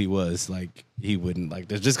wasn't who he was, like he wouldn't like.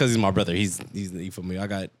 Just because he's my brother, he's you feel me? I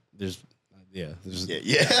got Yeah.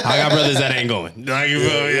 I got brothers that ain't going. Like, you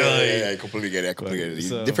feel me? Yeah, I completely get it.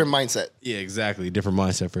 So- Different mindset. Yeah, exactly. Different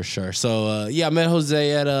mindset for sure. So I met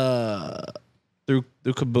Jose at through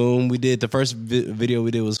Kaboom. We did the first video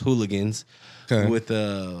we did was Hooligans with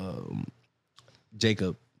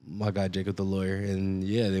Jacob, my guy Jacob the lawyer, and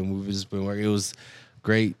then we've just been working. It was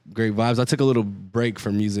great vibes. I took a little break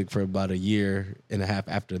from music for about a year and a half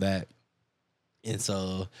after that. And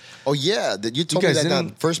so, oh yeah, you told me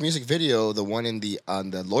that first music video, the one on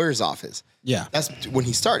the lawyer's office. Yeah, that's when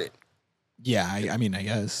he started. Yeah, I mean, I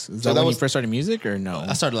guess. Is So that when you first started music or no?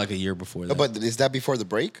 I started like a year before that. But is that before the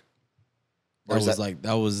break? That was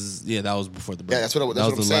before the break. Yeah, that's what that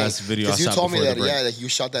was I'm the saying. last video I shot. Because you told me before that the break. that you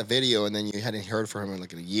shot that video and then you hadn't heard from him in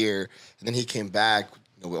like a year, and then he came back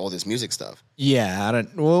with all this music stuff. Yeah, I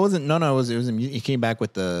don't. Well, it wasn't. No, it was. He came back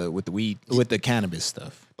with the weed, with the cannabis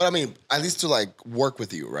stuff. But I mean, at least to like work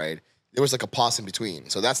with you, right? There was like a pause in between.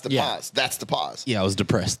 So that's the pause. That's the pause. Yeah, I was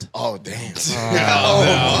depressed. Oh, damn.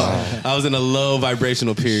 I was in a low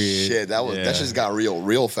vibrational period. Shit, that just got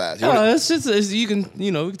real fast. No, you can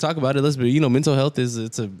we can talk about it. Let's be mental health is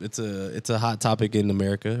it's a hot topic in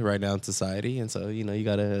America right now in society, and so you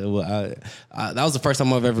gotta. That was the first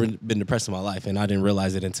time I've ever been depressed in my life, and I didn't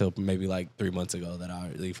realize it until maybe like 3 months ago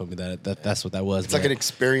that that's what that was. It's like an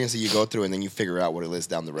experience that you go through, and then you figure out what it is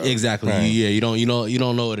down the road. Exactly. Right. Yeah. You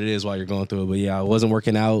don't know what it is while you're going through it. But yeah, I wasn't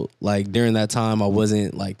working out like during that time. I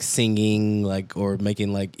wasn't like singing like or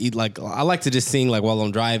making like eat like I like to just sing like while I'm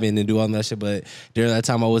driving and do all that shit. But during that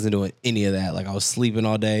time, I wasn't doing any of that. Like I was sleeping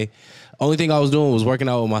all day. Only thing I was doing was working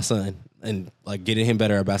out with my son and like getting him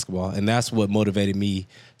better at basketball. And that's what motivated me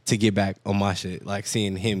to get back on my shit. Like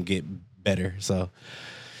seeing him get better. So.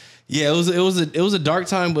 Yeah, it was a dark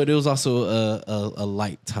time, but it was also a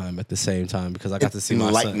light time at the same time because I got to see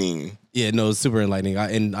my son. Yeah, no, it was super enlightening.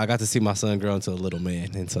 I got to see my son grow into a little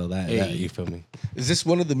man, and so that you feel me. Is this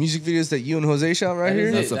one of the music videos that you and Jose shot right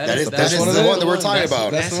here? That's the one that we're talking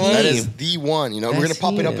about. That's that is the one. We're gonna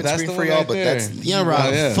pop it up on screen for y'all, but that's the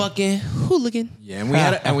YounRob fucking hooligan.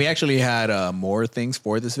 Yeah, and we actually had more things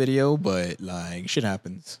for this video, but like shit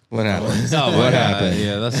happens. What happened? What happened?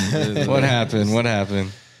 Yeah, that's What happened? What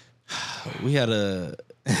happened? We had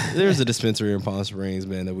there's a dispensary in Palm Springs,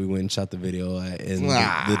 man, that we went and shot the video at, and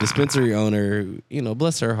the dispensary owner,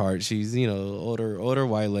 bless her heart, she's older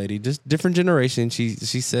white lady, just different generation. She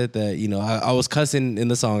said that I was cussing in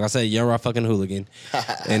the song. I said YounRob fucking hooligan,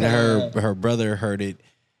 and her brother heard it,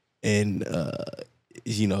 and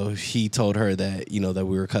he told her that that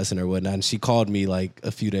we were cussing or whatnot, and she called me like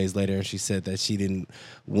a few days later, and she said that she didn't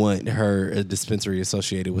want her dispensary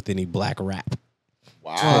associated with any black rap.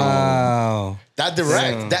 Wow. That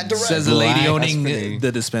direct. Says the lady owning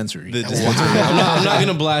the dispensary. I'm not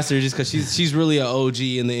gonna blast her just because she's really an OG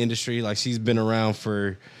in the industry. Like she's been around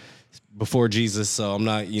for before Jesus, so I'm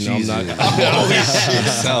not. I'm not.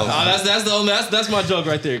 That's my joke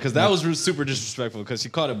right there because that was super disrespectful because she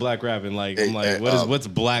called it black rap and like I'm like what's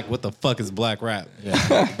black? What the fuck is black rap?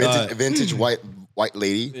 Yeah. Vintage white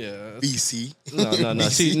lady. Yeah. BC.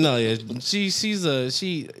 No.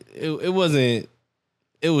 It wasn't.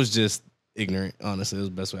 It was just ignorant, honestly. It was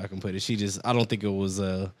the best way I can put it. I don't think it was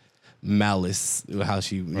malice how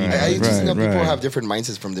she. I just think that people have different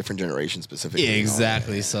mindsets from different generations specifically. Yeah,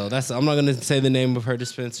 exactly. So I'm not going to say the name of her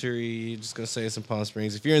dispensary. Just going to say it's in Palm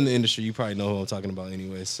Springs. If you're in the industry, you probably know who I'm talking about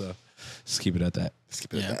anyway. So just keep it at that.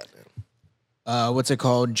 What's it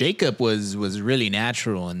called? Jacob was really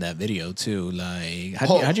natural in that video too. Like,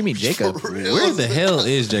 how'd you meet Jacob? Where the hell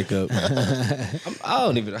is Jacob? I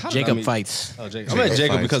don't even. Jacob fights. Oh, Jacob. I met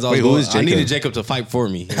Jacob because who is Jacob? I needed Jacob to fight for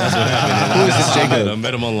me. That's what happened. Who is this Jacob? I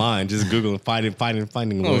met him online, just Googling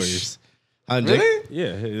finding lawyers. Really?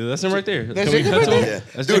 Yeah, that's him right there. That's Jacob right there?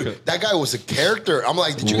 That's Dude, Jacob. that guy was a character. I'm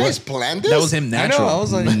like, did you guys plan this? That was him natural. I know. I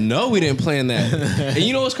was like, No, we didn't plan that. And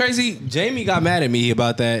you know what's crazy? Jamie got mad at me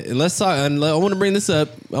about that. And let's talk. And I want to bring this up.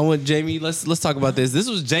 I want Jamie. Let's talk about this. This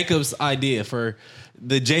was Jacob's idea for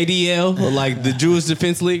the JDL, like the Jewish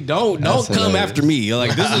Defense League. Don't come after me.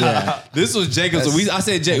 Like this was Jacob's. I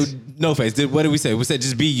said no face. What did we say? We said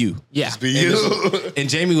just be you. Yeah, Just be you. And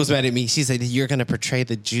Jamie was mad at me. She said you're gonna portray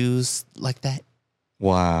the Jews like that.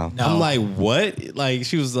 wow. No. I'm like, what? Like,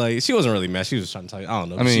 she was like, she wasn't really mad. She was trying to tell you. I don't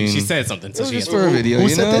know. I mean, she said something. So It was she just had for a video, Who you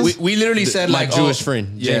said know? this? we literally said my like Jewish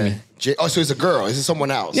friend, Jamie. So it's a girl. Is it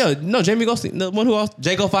someone else? Yeah, no, Jamie Goldstein, the one who else,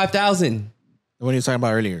 Jaco 5000. What are you talking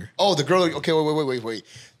about earlier? Oh, the girl. Okay, wait.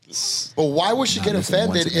 But why would she get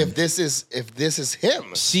offended if this is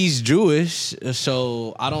him? She's Jewish,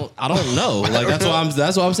 so I don't know. Like that's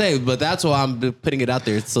what I'm saying. But that's why I'm putting it out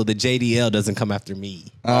there so the JDL doesn't come after me.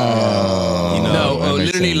 No,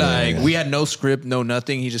 makes literally, sense, like yeah. we had no script, no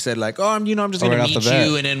nothing. He just said like, "Oh, I'm just gonna right off meet the bat.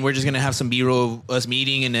 you, and then we're just gonna have some B-roll of us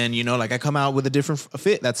meeting, and then like I come out with a different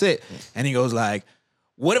fit. That's it." And he goes like,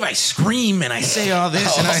 "What if I scream and I say all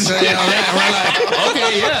this and I say all that?" And we're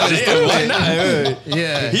like, "Okay, why not?"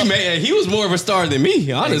 Yeah, He was more of a star than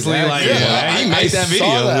me, honestly. Exactly. Like Yeah. he made that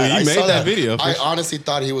video. He made that video. I honestly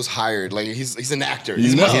thought he was hired. Like he's an actor.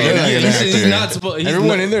 He's not supposed.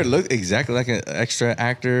 Everyone in there looked exactly like an extra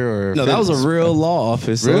actor or. No, that was a real law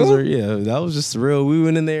office. Real? That was just real. We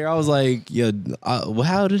went in there. I was like, well,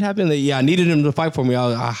 how did it happen? Like, I needed him to fight for me.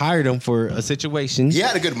 I hired him for a situation. He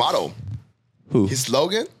had a good motto. Who? His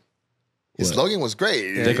slogan? His slogan was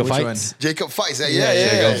great. Jacob Which fights. Jacob fights. Yeah.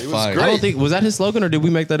 Jacob It was fights. great. I don't think was that his slogan or did we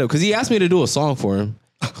make that up? Because he asked me to do a song for him.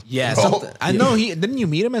 Yeah, I know he didn't. You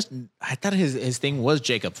meet him as? I thought his thing was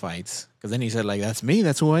Jacob Fights, because then he said like, "That's me.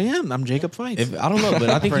 That's who I am. I'm Jacob Fights." I don't know, but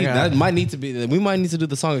I think that might need to be. We might need to do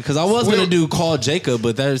the song because I was gonna do Call Jacob,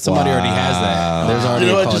 but there's somebody already has that. There's already.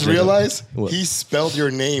 You know a what I Call just Jacob. realized? What? He spelled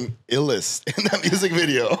your name Ellis in that music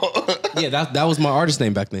video. Yeah, that was my artist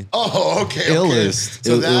name back then. Oh, okay. Illest.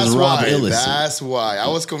 So It that's was Rob why. Ellis. That's why I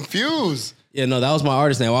was confused. Yeah, no, that was my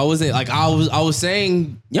artist name. I wasn't like I was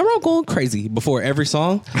saying YounRobGoinCrazy before every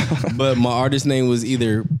song, but my artist name was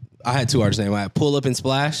either I had two artist names. I had Pull Up and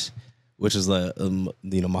Splash, which is my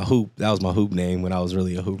hoop. That was my hoop name when I was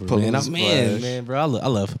really a hooper. Man, bro, I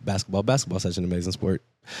love basketball. Basketball's such an amazing sport.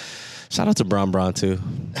 Shout out to Bron too.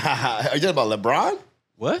 Are you talking about LeBron?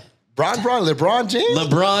 What? LeBron James?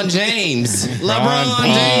 LeBron James.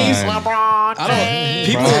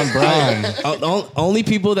 LeBron James. Only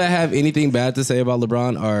people that have anything bad to say about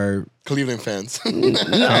LeBron are Cleveland fans.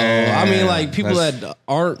 no. I mean, like people that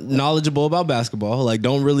aren't knowledgeable about basketball, like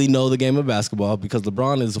don't really know the game of basketball, because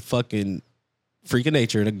LeBron is a fucking freak of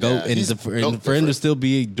nature and a goat, Yeah, he's and for him to still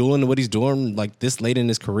be doing what he's doing like this late in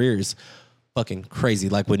his career is fucking crazy.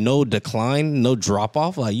 Like with no decline, no drop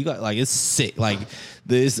off. Like you got like it's sick. Like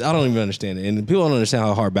this, I don't even understand it, and people don't understand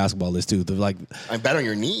how hard basketball is too. They're like, I'm bad on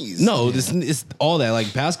your knees. no, it's all that.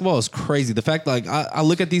 Like basketball is crazy. The fact, like, I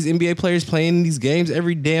look at these NBA players playing these games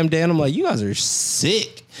every damn day, and I'm like, you guys are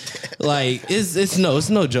sick. Like it's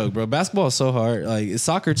no joke, bro. Basketball is so hard. Like it's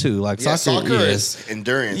soccer too. Like Yeah, soccer is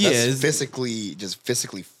endurance. Yeah, That's it's-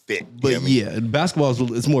 physically fit. But You know what I mean? yeah,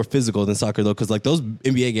 basketball is more physical than soccer though, because like those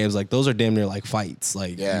NBA games, like those are damn near like fights.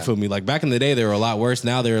 Like Yeah. you feel me? Like back in the day, they were a lot worse.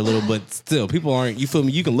 Now they're a little, but still, people aren't. You feel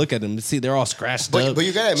me? You can look at them and see they're all scratched up. But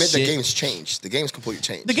you gotta admit the shit. game's changed. The game's completely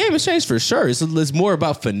changed. The game has changed for sure. It's more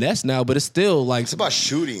about finesse now, but it's still like It's about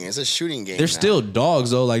shooting. It's a shooting game. they're now. still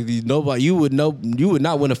dogs though. Like nobody, you would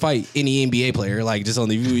not win a fight any NBA player. Like just on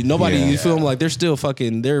the nobody. Yeah. You feel them like they're still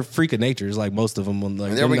fucking. They're freak of natures. Like most of them. Like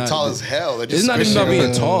And they're being not- tall as hell. They're just It's not even about squishing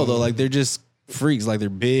being it. tall though. Like they're just freaks. Like they're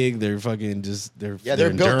big. They're fucking just. They're Yeah, they're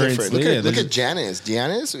built endurance. different. Look Yeah, at they're Giannis.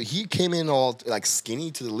 Giannis, he came in all like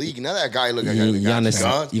skinny to the league. Now that guy look like a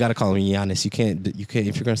Giannis, you gotta call him Giannis. You can't.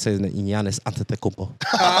 If you're gonna say his name, Giannis Antetokounmpo.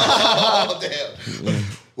 Oh damn!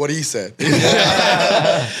 What he said.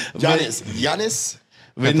 Giannis.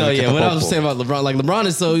 But no, yeah. What I was saying about LeBron, like LeBron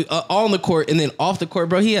is so on the court and then off the court,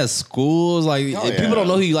 bro. He has schools, like Oh, and yeah. people don't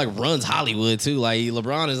know he like runs Hollywood too. Like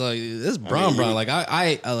LeBron is like this Bron. Like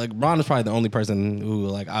I like Bron is probably the only person who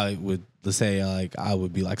like I would say like I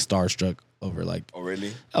would be like starstruck over like. Oh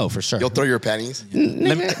really? Oh, for sure. You'll throw your panties.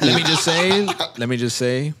 Let me just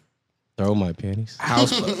say, Throw my panties.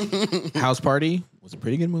 House Party was a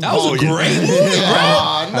pretty good movie. That was a great movie, bro.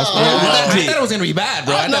 I thought it was gonna be bad,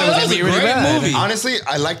 bro. I thought it was gonna be really bad. movie. Honestly,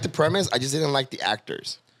 I liked the premise. I just didn't like the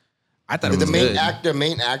actors. I thought it was The main good.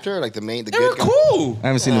 actor, like the They good were guy. cool. I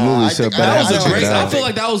haven't seen the movie, I so think- but I I That have to was a check great. it I out. feel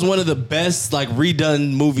like that was one of the best like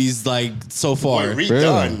redone movies like so far. Boy,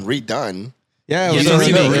 redone. Yeah, it Yeah, was the a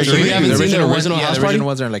remake. remake. So you haven't seen the original yeah, House the Party? original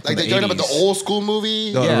ones are like Like from they're the talking about the 80s. old school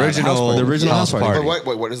movie. The Yeah, original, House Party. The original House Party.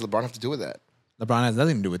 But what does LeBron have to do with that? LeBron has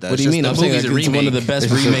nothing to do with that. What do It's you just mean? the I'm saying movie's like, a it's one of the remake. best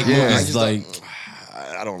It's just- remake yeah. movies. Like,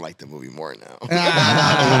 I don't like the movie more now. what? Are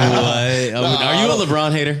you a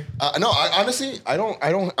LeBron hater? No, honestly,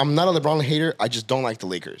 I'm not a LeBron hater. I just don't like the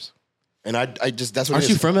Lakers, and I just that's what. Aren't it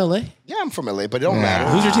you is. from LA? Yeah, I'm from LA, but it don't matter.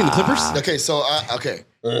 Who's your team? The Clippers? Okay, so okay,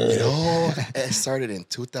 it started in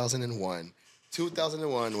 2001.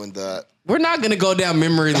 2001 when the We're not gonna go down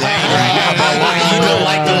memory lane right now about why you don't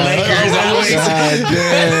like the Lakers. I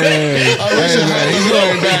wish it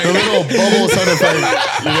had the little bubble sound effect,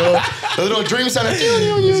 you know, the little dream sound effect.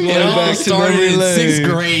 It all started in sixth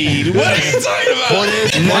grade. What are you talking about?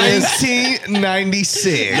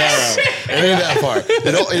 1996. It ain't that far.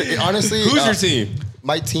 Honestly, Who's your team?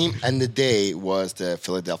 My team and the day was the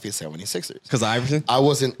Philadelphia 76ers. Because Iverson. I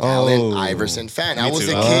was an Allen Iverson fan. I was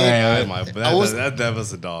a kid. That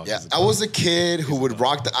was a dog. Yeah, I was a kid who would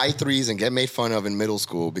rock the I3s and get made fun of in middle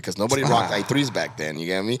school because nobody rocked I3s back then. You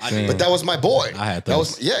get me? But that was my boy. I had that.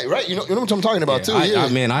 those. Yeah, right. You know what I'm talking about too. I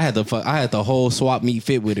had the whole swap meet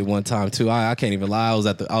fit with it one time too. I can't even lie. I was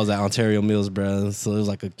at Ontario Mills, bro. So it was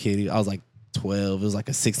like a kid. I was like 12. It was like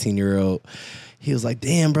a 16-year-old. He was like,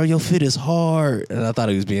 "Damn, bro, your fit is hard," and I thought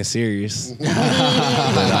he was being serious. I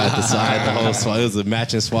had the whole swap. It was a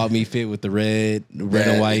matching swap meet fit with the red and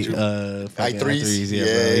white I3s. Yeah, bro. He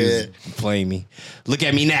was playing me. Look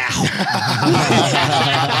at me now.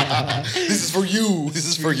 This is for you. This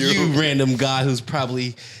is for you. You random guy who's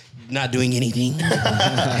probably not doing anything.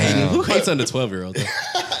 Who hates under 12-year-old?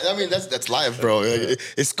 I mean, that's life, bro. It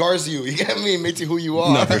scars you. You get me? It makes you who you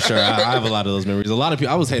are. No, for sure. I have a lot of those memories. A lot of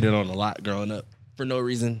people. I was hated on a lot growing up. for no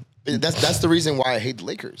reason. That's the reason why I hate the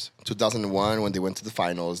Lakers. 2001, when they went to the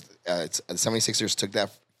finals, the 76ers took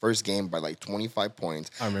that first game by like 25 points.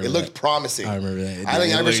 I remember it looked promising. I remember that.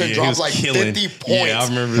 Allen Iverson dropped like 50 points. Yeah, I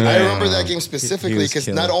remember that. I remember that game specifically because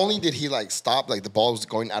killing. not only did he like stop, like the ball was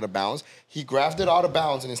going out of bounds, he grabbed it out of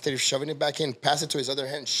bounds and instead of shoving it back in, passed it to his other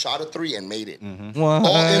hand, shot a three and made it. What?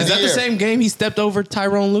 Is that the same game he stepped over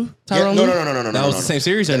Tyrone Lue? No. That was the same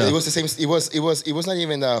series or no? It was the same. It was not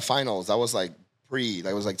even the finals. That was like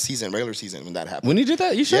that was like regular season when that happened. When he did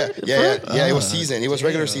that, you sure? Yeah. It was season. It was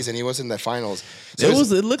regular season. He was in the finals. So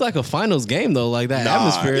it looked like a finals game though, like that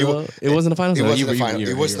atmosphere. It wasn't a finals. It wasn't a finals.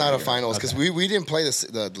 It was not a finals because we didn't play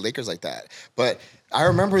the Lakers like that. But I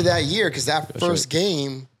remember that year because that first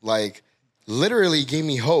game, like, literally gave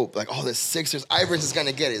me hope. Like, oh, the Sixers, Iverson's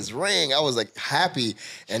gonna get his ring. I was like happy,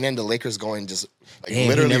 and then the Lakers going just like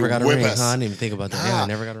literally never got a whip ring. us. I didn't even think about that. Yeah, I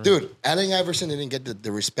never got a ring. Dude, Allen Iverson didn't get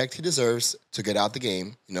the respect he deserves to get out the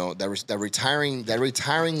game. You know, that retiring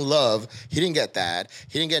love. He didn't get that.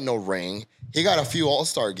 He didn't get no ring. He got a few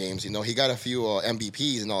All-Star games. You know, he got a few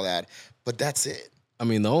MVPs and all that. But that's it. I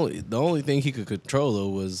mean, the only thing he could control though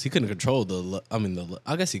was he couldn't control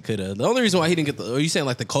I guess he could have. The only reason why he didn't get are you saying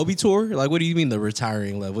like the Kobe tour? Like, what do you mean the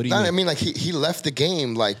retiring? Like, what do you mean? I mean, like he left the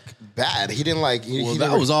game like bad. He didn't like.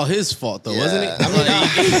 That was all his fault though, wasn't it? I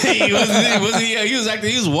mean,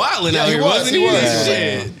 he was wilding out here, wasn't he? He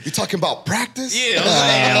was. You talking about practice? Yeah, I'm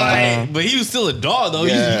saying, but he was still a dog though.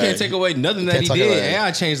 Yeah. You can't take away nothing that he did. AI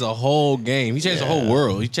changed the whole game. He changed the whole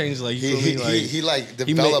world. He changed like he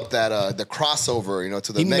developed that the crossover. You know,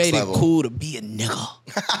 to the next level. He made it cool to be a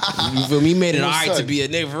nigga. You feel me? He made it all right to be a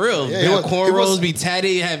nigga for real. Yeah, have cornrows, be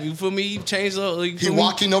tatty. Have you feel me? He changed the. He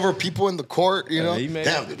walking over people in the court. You know,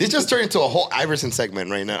 damn. This just turned into a whole Iverson segment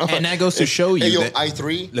right now. And that goes to show you. Hey, yo, that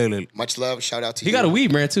I3. Look. Much love. Shout out to he you. got a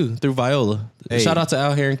weed brand too through Viola. Hey. Shout out to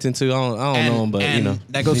Al Harrington too. I don't know him, but you know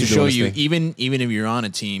that goes to he's show doing his you. thing. Even if you're on a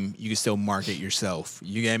team, you can still market yourself.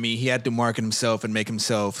 You get me? He had to market himself and make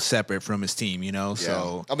himself separate from his team. You know, Yeah.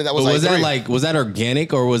 so I mean, that But was was I3. that like that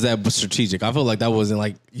organic or was that strategic? I feel like that wasn't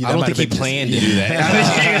like I don't think he planned to do that.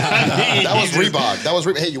 that was Reebok. That was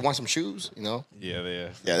Reebok. Hey, you want some shoes? You know? Yeah.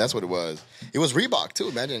 Yeah, that's what it was. It was Reebok too.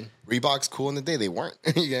 Imagine Reebok's cool in the day. They weren't.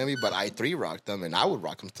 You get me? But I3 rocked them, and I would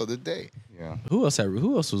rock them till the day. Yeah. Who else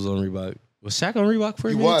was on Reebok? Was Shaq on Reebok for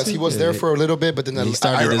a minute? He was there for a little bit, but then he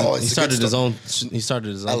started his own.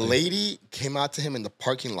 A lady came out to him in the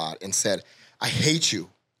parking lot and said, "I hate you.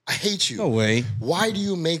 I hate you. No way. Why do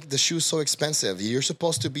you make the shoes so expensive? You're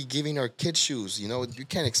supposed to be giving our kids shoes. You know, you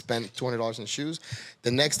can't spend $200 in shoes." The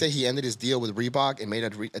next day, he ended his deal with Reebok and made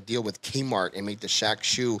a deal with Kmart and made the Shaq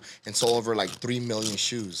shoe and sold over like 3 million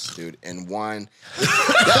shoes, dude. And won.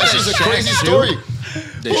 That's just a crazy story.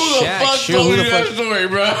 the Shaq shoe. Who the fuck story,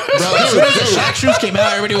 bro? As soon as the Shaq shoes came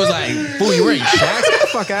out, everybody was like, "Fool, you wearing Shaqs? Get the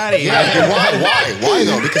fuck out of here!" Yeah, and why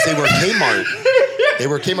though? Because they were Kmart. They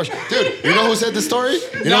were Kmart. Dude, you know who said the story?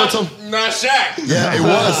 You know what's Not Shaq. Yeah, it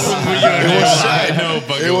was. It was Shaq. No,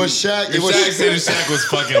 It was Shaq. It was Shaq said Shaq was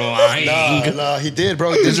fucking lying. Nah, he did,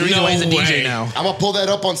 bro. There's a reason why he's a DJ now. I'm gonna pull that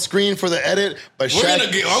up on screen for the edit. But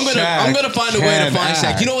I'm gonna find a way to find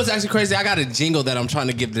Shaq. Shaq. You know what's actually crazy? I got a jingle that I'm trying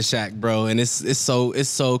to give to Shaq, bro, and it's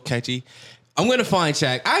so catchy. I'm gonna find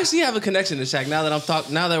Shaq. I actually have a connection to Shaq now that I'm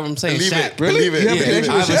saying Believe Shaq. it. Believe it. You have a Yeah,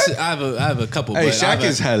 connection with Shaq? I have a couple. Hey, but Shaq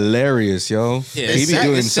is hilarious, yo. Yeah, He be Shaq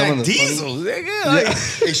doing is some Shaq of the Diesel. Nigga,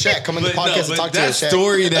 Hey, Shaq, come on the but podcast and talk to that us, Shaq.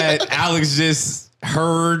 story that Alex just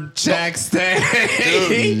heard Shaq say.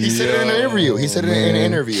 Dude, he said it in an interview. He said it in an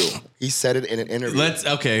interview. He said it in an interview. Let's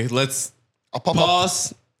I'll pop up.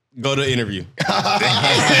 pause. Go to interview.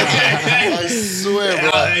 I swear,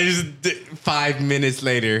 bro. Just 5 minutes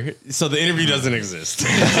later, so the interview doesn't exist.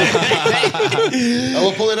 I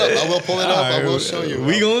will pull it up. I will show you.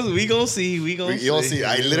 We gonna see. You'll see.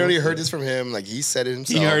 I literally heard this from him. Like he said it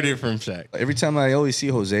himself. He heard it from Shaq. Every time I see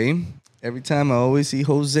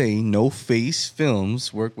Jose, No Face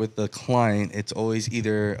Films work with the client, it's always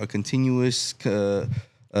either a continuous,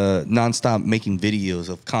 nonstop making videos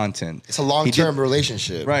of content. It's a long-term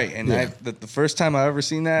relationship. Right, and the first time I ever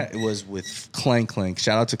seen that, it was with Clank Clank.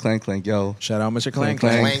 Shout out to Clank Clank, yo. Shout out, Mr. Clank.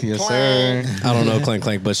 Clank. Yes, sir. I don't know Clank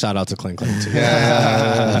Clank, but shout out to Clank Clank too.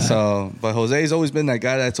 Yeah. So, but Jose's always been that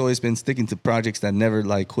guy that's always been sticking to projects that never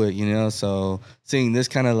like quit, you know. So seeing this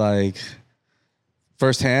kind of like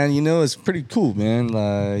firsthand, you know, it's pretty cool, man.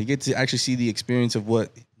 Like you get to actually see the experience of what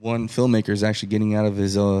one filmmaker is actually getting out of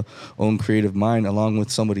his own creative mind, along with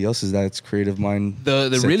somebody else's that's creative mind.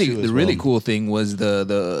 The really cool thing was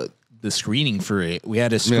the the screening for it. We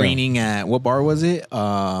had a screening at what bar was it?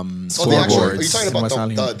 Are you talking about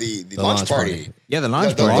the launch party? Yeah, the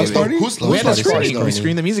launch The party. launch party? Who's We had a launch party, screening. though? We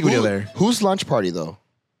screened the music video there. Whose lunch party though?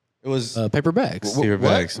 It was Paperbags.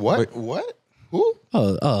 Paperbags. What? Who?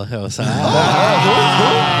 Oh, hell, sorry.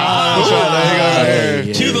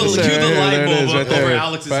 Cue the light bulb over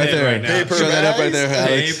Alex's head right now. Paper Show that up right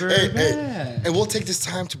bags? there, Alex. Hey, and we'll take this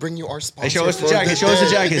time to bring you our sponsor. Hey, show us the for jacket. Show us the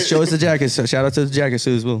day. jacket. Show us the jacket. So shout out to the jacket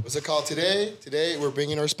too as well. What's it called today? Today we're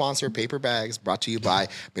bringing our sponsor, Paperbags, brought to you by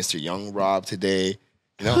Mr. Young Rob. Today,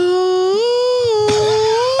 you know.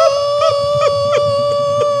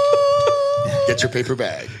 Get your paper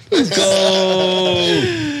bag. Let's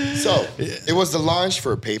go. So it was the launch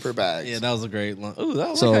for Paperbags. Yeah, that was a great launch. Ooh, I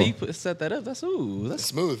like So- how you set that up. That's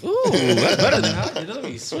Smooth. Ooh, that's better than how you let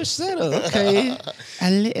me switch that up. Okay.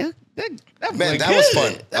 Man, that was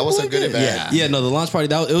fun. That was a good event. Yeah, no, the launch party,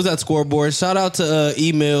 it was at Scoreboard. Shout out to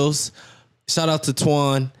Emails. Shout out to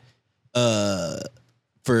Twan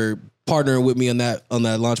for partnering with me on that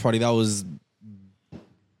launch party. That was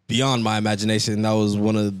beyond my imagination. That was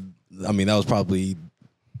that was probably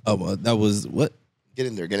that was what? Get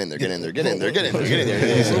in there. Where am I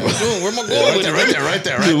going? Right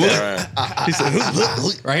there.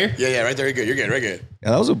 Right here? Yeah, right there. You're good.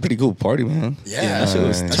 Yeah, that was a pretty cool party, man. Yeah, That shit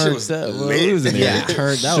was that shit turned was up. lit. It was in there. Yeah.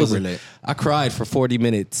 That was Super lit. I cried for 40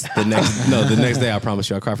 minutes. The next day, I promise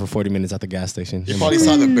you, I cried for 40 minutes at the gas station. You probably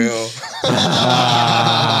saw the bill.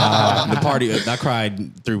 The party, I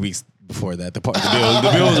cried 3 weeks before that. The bill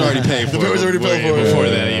was already paid for. The bill was already paid for. Before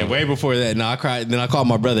that, yeah, way before that. No, I cried. Then I called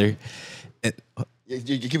my brother.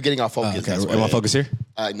 You keep getting off focus. Okay, That's why. am I focused here?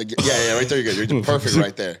 Yeah, right there. You're good. You're perfect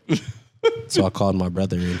right there. So I called my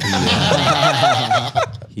brother, and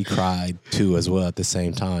he cried too as well at the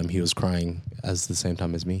same time. He was crying at the same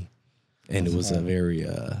time as me, and it was a very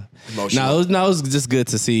Emotional. No, it was just good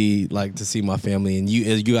to see my family, and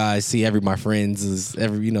you guys see my friends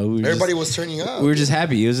Everybody was turning up. we were just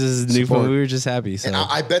happy. It was just new fun. We were just happy. So And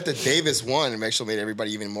I bet that Davis won and actually made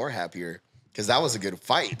everybody even more happier. Because that was a good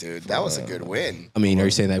fight, dude. That was a good win. I mean, are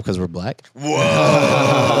you saying that because we're black?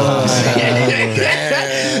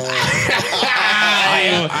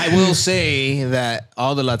 I will say that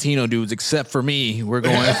all the Latino dudes except for me were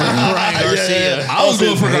going for Ryan Garcia. I was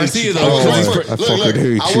going for Garcia though.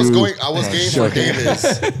 I was going for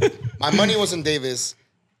Davis. My money wasn't Davis,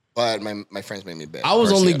 but my friends made me bet. I was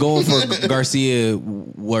Garcia. only going for Garcia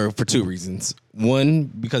for two reasons. One,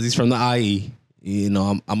 because he's from the IE. You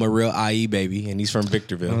know, I'm a real IE baby, and he's from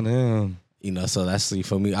Victorville. Oh damn. You know, so that's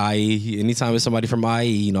for me. IE. Anytime it's somebody from IE,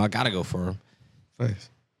 you know, I gotta go for him. Nice.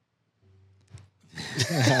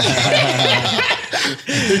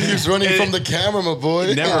 He keeps running from the camera, my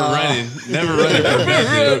boy. Never running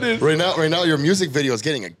from Right now, your music video is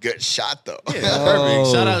getting a good shot, though.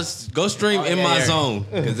 Perfect. Shout out, go stream In My Zone,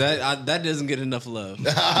 because that doesn't get enough love.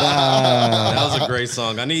 That was a great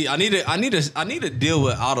song. I need to deal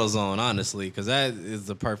with AutoZone, honestly, because that is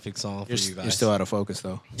the perfect song for you guys. You're still out of focus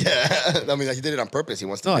though. Yeah, I mean, he did it on purpose. He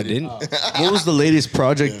wants to. No, I get it. didn't. What was the latest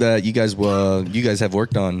project that you guys have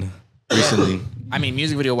worked on recently? I mean,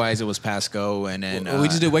 music video wise, it was Pasco, and then We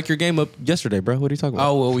just did Wake Your Game Up yesterday, bro. What are you talking about?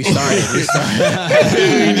 Oh well, we started.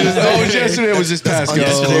 Yesterday it was just Pasco.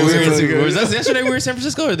 Was that yesterday we were in San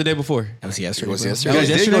Francisco or the day before? That was yesterday. It was bro. yesterday. You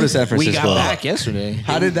guys did go to San We Francisco. got back yesterday.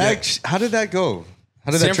 How did that go?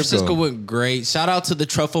 How did San that trip Francisco go? went great. Shout out to the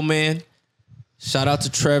Truffle Man. Shout out to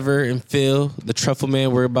Trevor and Phil, the Truffle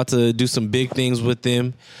Man. We're about to do some big things with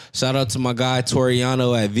them. Shout out to my guy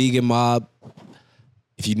Toriano at Vegan Mob.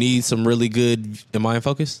 If you need some really good, am I in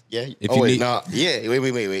focus? Yeah. If Oh you wait, need, no. Yeah.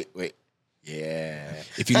 Wait. Yeah.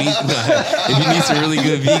 if you need some really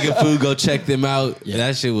good vegan food, go check them out.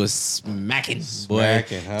 That shit was smacking, boy.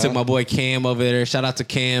 Smacking, huh? Took my boy Cam over there. Shout out to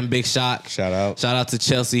Cam, big shot. Shout out. Shout out to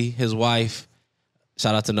Chelsea, his wife.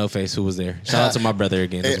 Shout out to No Face who was there. Shout out to my brother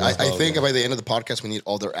again. Hey, as well. I think by the end of the podcast, we need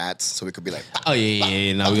all their ads so we could be like, Oh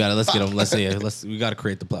yeah. No, let's get them. We gotta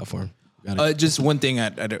create the platform. Just one thing I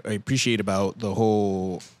appreciate about the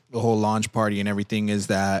whole launch party and everything is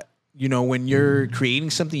that, you know, when you're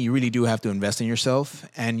creating something, you really do have to invest in yourself,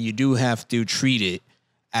 and you do have to treat it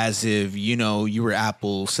as if, you know, you were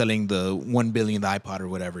Apple selling the 1 billionth iPod or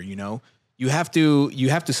whatever. You know, you have to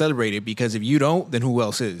celebrate it, because if you don't, then who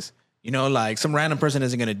else is? You know, like some random person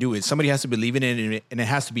isn't gonna do it. Somebody has to believe in it, and it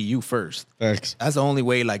has to be you first. Thanks. That's the only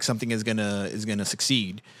way like something is gonna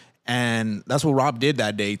succeed. And that's what Rob did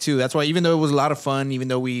that day too. That's why, even though it was a lot of fun, even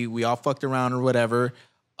though we all fucked around or whatever,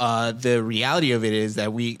 the reality of it is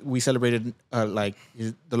that we celebrated like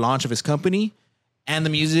the launch of his company and the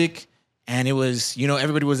music and it was, you know,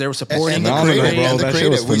 everybody was there supporting. And the Phenomenal, creative, bro. and the That shit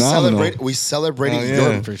creative. was phenomenal. We celebrated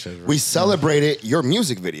Oh, yeah. we celebrated your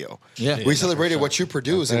music video. Yeah. We celebrated what you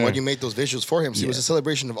produced and what you made those visuals for him. So it was a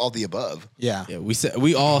celebration of all the above. Yeah. Yeah,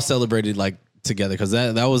 we all celebrated like together because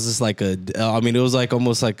that was just like a. I mean, it was like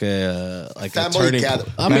almost like a Family turning. gather-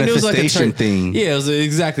 I mean, it was like a Manifestation thing. Yeah, it was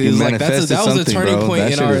exactly. It You was like that was a manifested turning something, point bro.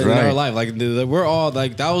 in That our shit is in our right. life. Like we're all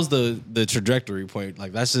like that was the trajectory point.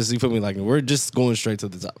 Like that's just, you feel me? Like we're just going straight to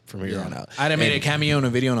the top from here on out. I hadn't made a cameo in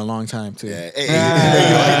a video in a long time too. Yeah. Hey,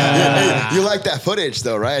 you like that footage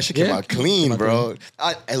though, right? It should came Yeah. out clean, bro.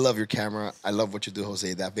 I love your camera. I love what you do,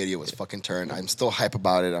 Jose. That video was fucking turned. I'm still hype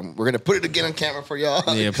about it. We're gonna put it again on camera for y'all.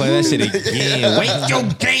 Yeah, play that shit again. Wake your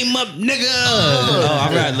game up, nigga. Oh,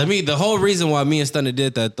 all right. The whole reason why me and Stunner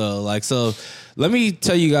did that though, like, so let me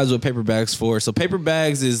tell you guys what Paperbags for. So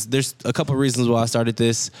Paperbags there's a couple reasons why I started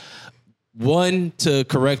this. One, to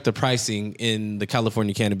correct the pricing in the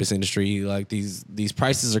California cannabis industry. Like these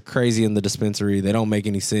prices are crazy in the dispensary. They don't make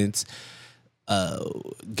any sense.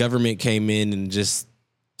 Government came in and just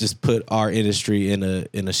put our industry in a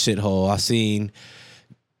shithole. I've seen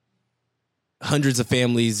hundreds of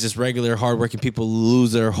families, just regular hardworking people,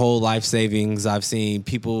 lose their whole life savings. I've seen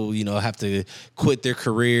people, you know, have to quit their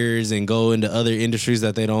careers and go into other industries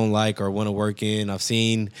that they don't like or want to work in. I've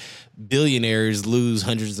seen billionaires lose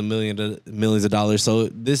hundreds of millions of dollars. So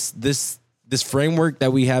this framework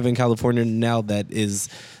that we have in California now that is,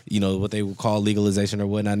 you know, what they would call legalization or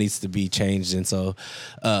whatnot needs to be changed. And so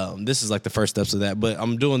this is like the first steps of that. But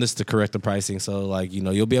I'm doing this to correct the pricing. So, like, you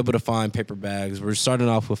know, you'll be able to find paper bags. We're starting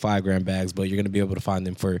off with 5 gram bags, but you're going to be able to find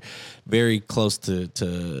them for very close to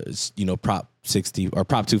you know, Prop 60 or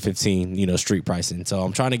Prop 215, you know, street pricing. So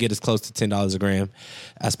I'm trying to get as close to $10 a gram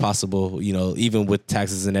as possible, you know, even with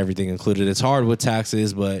taxes and everything included. It's hard with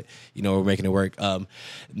taxes, but, you know, we're making it work.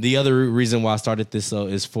 The other reason why I started this, though,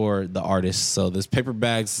 is for the artists. So this paper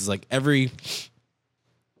bags is like every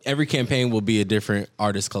campaign will be a different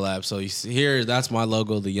artist collab. So you see here, that's my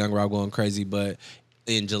logo, the YounRobGoinCrazy. But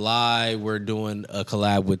in July, we're doing a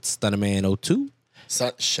collab with Stunnerman 02.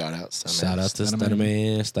 Shout out to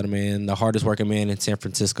Stunnerman, the hardest working man in San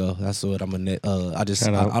Francisco. That's what I'm gonna. I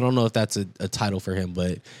don't know if that's a title for him,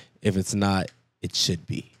 but if it's not, it should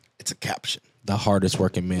be. It's a caption. The hardest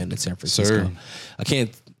working man in San Francisco. Sir. I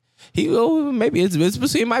can't. Maybe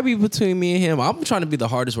it might be between me and him. I'm trying to be the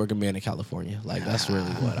hardest working man in California. Like that's really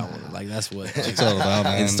what I want. Like that's what it's all about,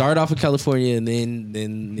 man. And start off with California, and then the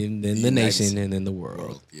nation, and then the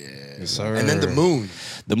world. Yeah, Yes, sir. And then the moon.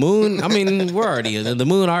 The moon. I mean, we're already the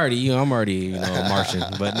moon. Already, you know, I'm already, you know, Martian,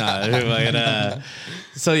 but nah.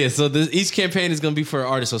 So yeah, so each campaign is gonna be for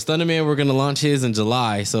artists. So Stunnerman, we're gonna launch his in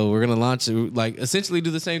July. So we're gonna launch, like, essentially do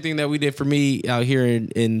the same thing that we did for me out here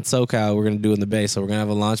in SoCal. We're gonna do in the Bay. So we're gonna have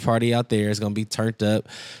a launch party out there. It's gonna be turned up.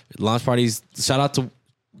 Launch parties. Shout out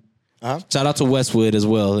to Westwood as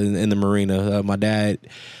well in the marina. My dad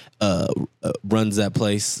runs that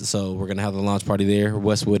place, so we're gonna have the launch party there,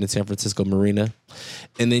 Westwood in San Francisco Marina,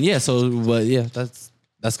 and then that's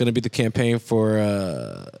gonna be the campaign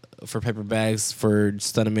for paper bags for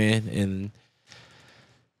Stunnerman, and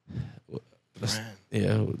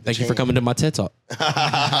thank you for coming to my TED Talk.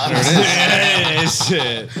 I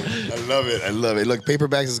love it. Look,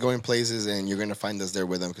 Paperbags is going places, and you're gonna find us there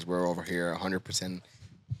with them because we're over here 100%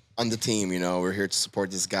 on the team. You know, we're here to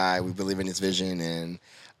support this guy. We believe in his vision, and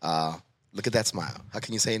look at that smile. How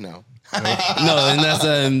can you say no? No, and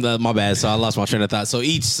that's my bad. So I lost my train of thought. So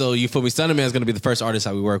you feel me? Stunnerman is going to be the first artist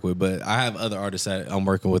that we work with, but I have other artists that I'm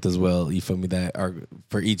working with as well. You feel me? That are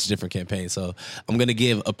for each different campaign. So I'm going to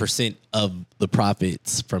give a % of the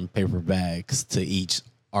profits from paper bags to each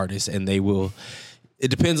artist, and they will. It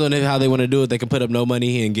depends on how they want to do it. They can put up no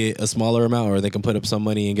money and get a smaller amount, or they can put up some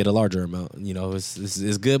money and get a larger amount. You know,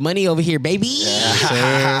 it's good money over here, baby.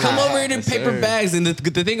 Yeah. Come over here to paper bags. And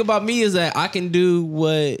the thing about me is that I can do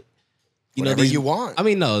what whatever you want. I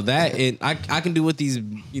mean, no, that and I can do what these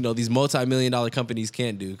multi-million-dollar companies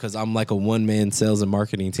can't do because I'm like a one-man sales and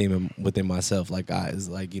marketing team within myself. Like guys,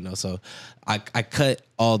 like, you know, so I cut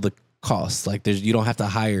all the costs. Like you don't have to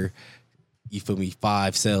hire. You feel me?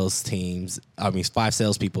 5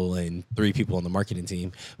 salespeople and 3 people on the marketing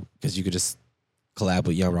team because you could just collab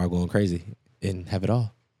with YounRobGoinCrazy and have it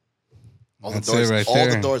all. All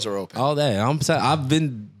the doors are open. All that. I've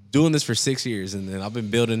been doing this for 6 years, and then I've been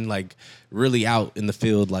building like really out in the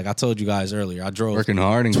field. Like I told you guys earlier, I drove working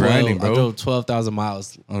hard and grinding, bro. I drove 12,000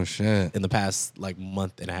 miles. Oh shit! In the past like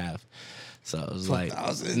month and a half. So it was like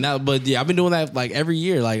now, but yeah, I've been doing that like every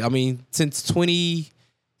year. Like I mean,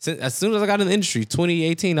 as soon as I got in the industry,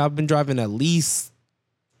 2018, I've been driving at least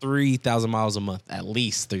 3,000 miles a month, at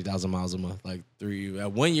least 3,000 miles a month. Like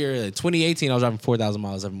 1 year, 2018, I was driving 4,000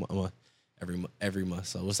 miles every month.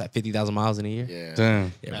 So what's that? 50,000 miles in a year? Yeah.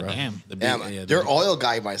 Damn. Yeah, bro. Damn. Your oil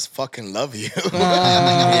guy must fucking love you.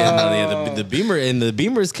 The Beamer and the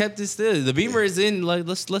Beamer's kept it still. The Beamer is in like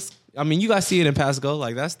let's. I mean, you guys see it in Pasco.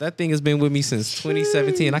 Like that thing has been with me since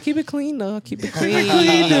 2017. I keep it clean though. I keep it clean.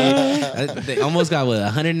 They almost got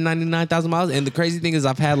 199,000 miles. And the crazy thing is,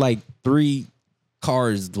 I've had like 3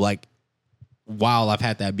 cars like while I've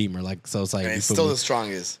had that Beamer. Like so, it's like And it's still the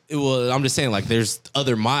strongest. I'm just saying, like, there's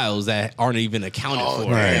other miles that aren't even accounted for.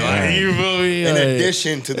 right, Like, right. you feel me? In Like,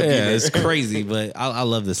 addition to the yeah, Beamer. it's crazy, but I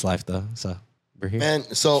love this life though. So we're here. Man,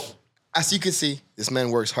 so as you can see, this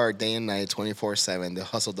man works hard day and night, 24/7. The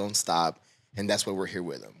hustle don't stop. And that's why we're here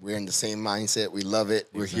with him. We're in the same mindset. We love it.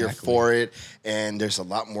 We're here for it. And there's a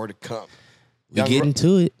lot more to come. We getting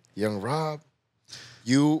to it. Young Rob,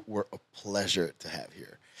 you were a pleasure to have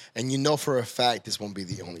here. And you know for a fact this won't be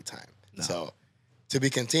the only time. No. So to be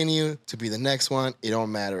continued, to be the next one, it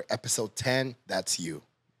don't matter. Episode 10, that's you.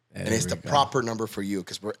 There and it's we the go. proper number for you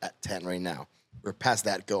because we're at 10 right now. We're past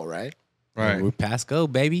that goal, right? Right. We're past go,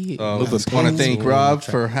 baby. I just want to thank Rob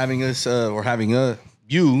for having us, or having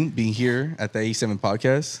you be here at the A7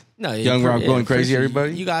 podcast. No, Young Rob going crazy,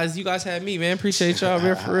 everybody. You guys had me, man. Appreciate y'all,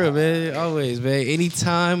 man, for real, man. Always, man.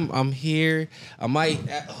 Anytime I'm here, I might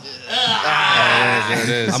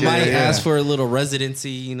ask for a little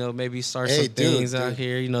residency. You know, maybe start some things out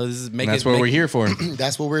here. You know, this is That's what we're here for.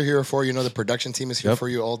 That's what we're here for. You know, the production team is here for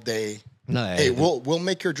you all day. No, hey, we'll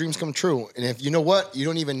make your dreams come true. And if you know what, you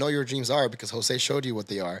don't even know your dreams are because Jose showed you what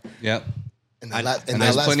they are. Yep. And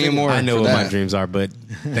there's plenty more. I know what my dreams are, but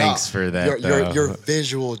thanks for that. Your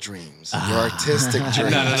visual dreams, your artistic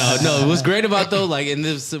dreams. No. What's great about though, like, and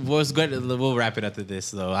this was great. We'll wrap it after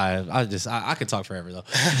this though. I could talk forever though.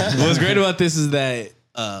 What's great about this is that.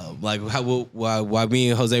 Like why me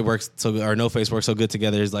and Jose work so, or No Face work so good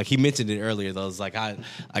together is like he mentioned it earlier though. It's like I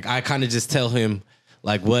kind of just tell him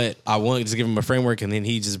like what I want, just give him a framework, and then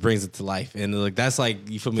he just brings it to life. And like that's like,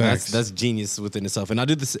 you feel me? That's genius within itself. And I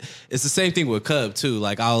do this. It's the same thing with Cub too.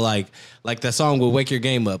 Like I'll like that song will Wake Your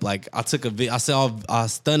Game Up. Like I took a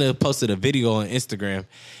Stunna posted a video on Instagram,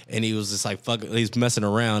 and he was just like he's messing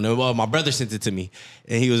around. And well, my brother sent it to me,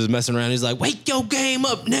 and he was just messing around. He's like, "Wake your game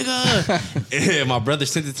up, nigga!" And my brother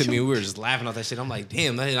sent it to me, and we were just laughing at that shit. I'm like,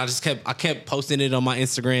 damn, man. I kept posting it on my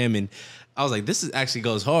Instagram, and I was like, this actually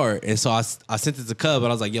goes hard. And so I sent it to Cub, and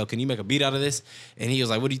I was like, yo, can you make a beat out of this? And he was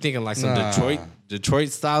like, what are you thinking? Like some Detroit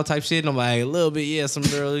style type shit? And I'm like, a little bit, yeah, some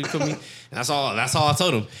girl, you feel me? And that's all I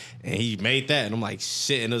told him. And he made that. And I'm like,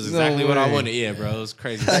 shit. And it was exactly what I wanted. Yeah, bro. It was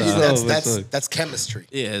crazy. That's chemistry.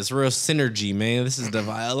 Yeah, it's real synergy, man. This is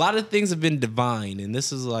divine. A lot of things have been divine. And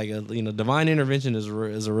this is like, divine intervention is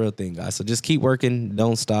a real thing, guys. So just keep working.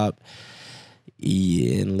 Don't stop.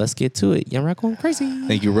 Yeah, and let's get to it. YounRobGoinCrazy.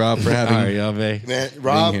 Thank you, Rob, for having me. Y'all, man.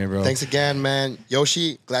 Rob, here, bro. Thanks again, man.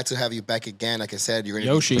 Yoshi, glad to have you back again. Like I said, you're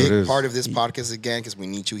going to be a big part of this podcast again because we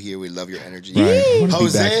need you here. We love your energy. Right.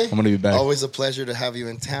 Jose, I'm going to be back. Always a pleasure to have you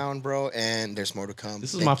in town, bro. And there's more to come.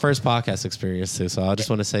 This is my first podcast experience too, so I just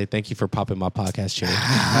want to say thank you for popping my podcast chair.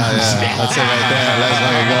 That's it right there. Let's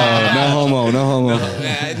fucking go. No homo.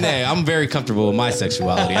 Nah, I'm very comfortable with my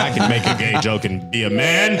sexuality. I can make a gay joke and be a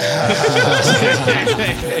man.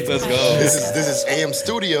 Let's go. This is AM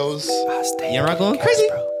Studios.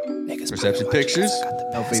 YounRobGoinCrazy. Perception Pictures.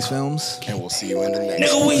 No Face Films. And we'll see you in the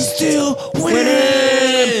next Nigga, we still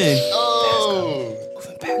winning. Oh.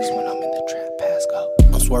 Moving packs when I'm in the trap, pass go.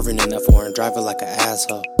 I'm swerving in that foreign driver like an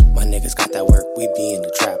asshole. My niggas got that work, we be in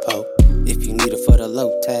the trap, ho. If you need it for the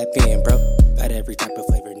low, tap in, bro. Got every type of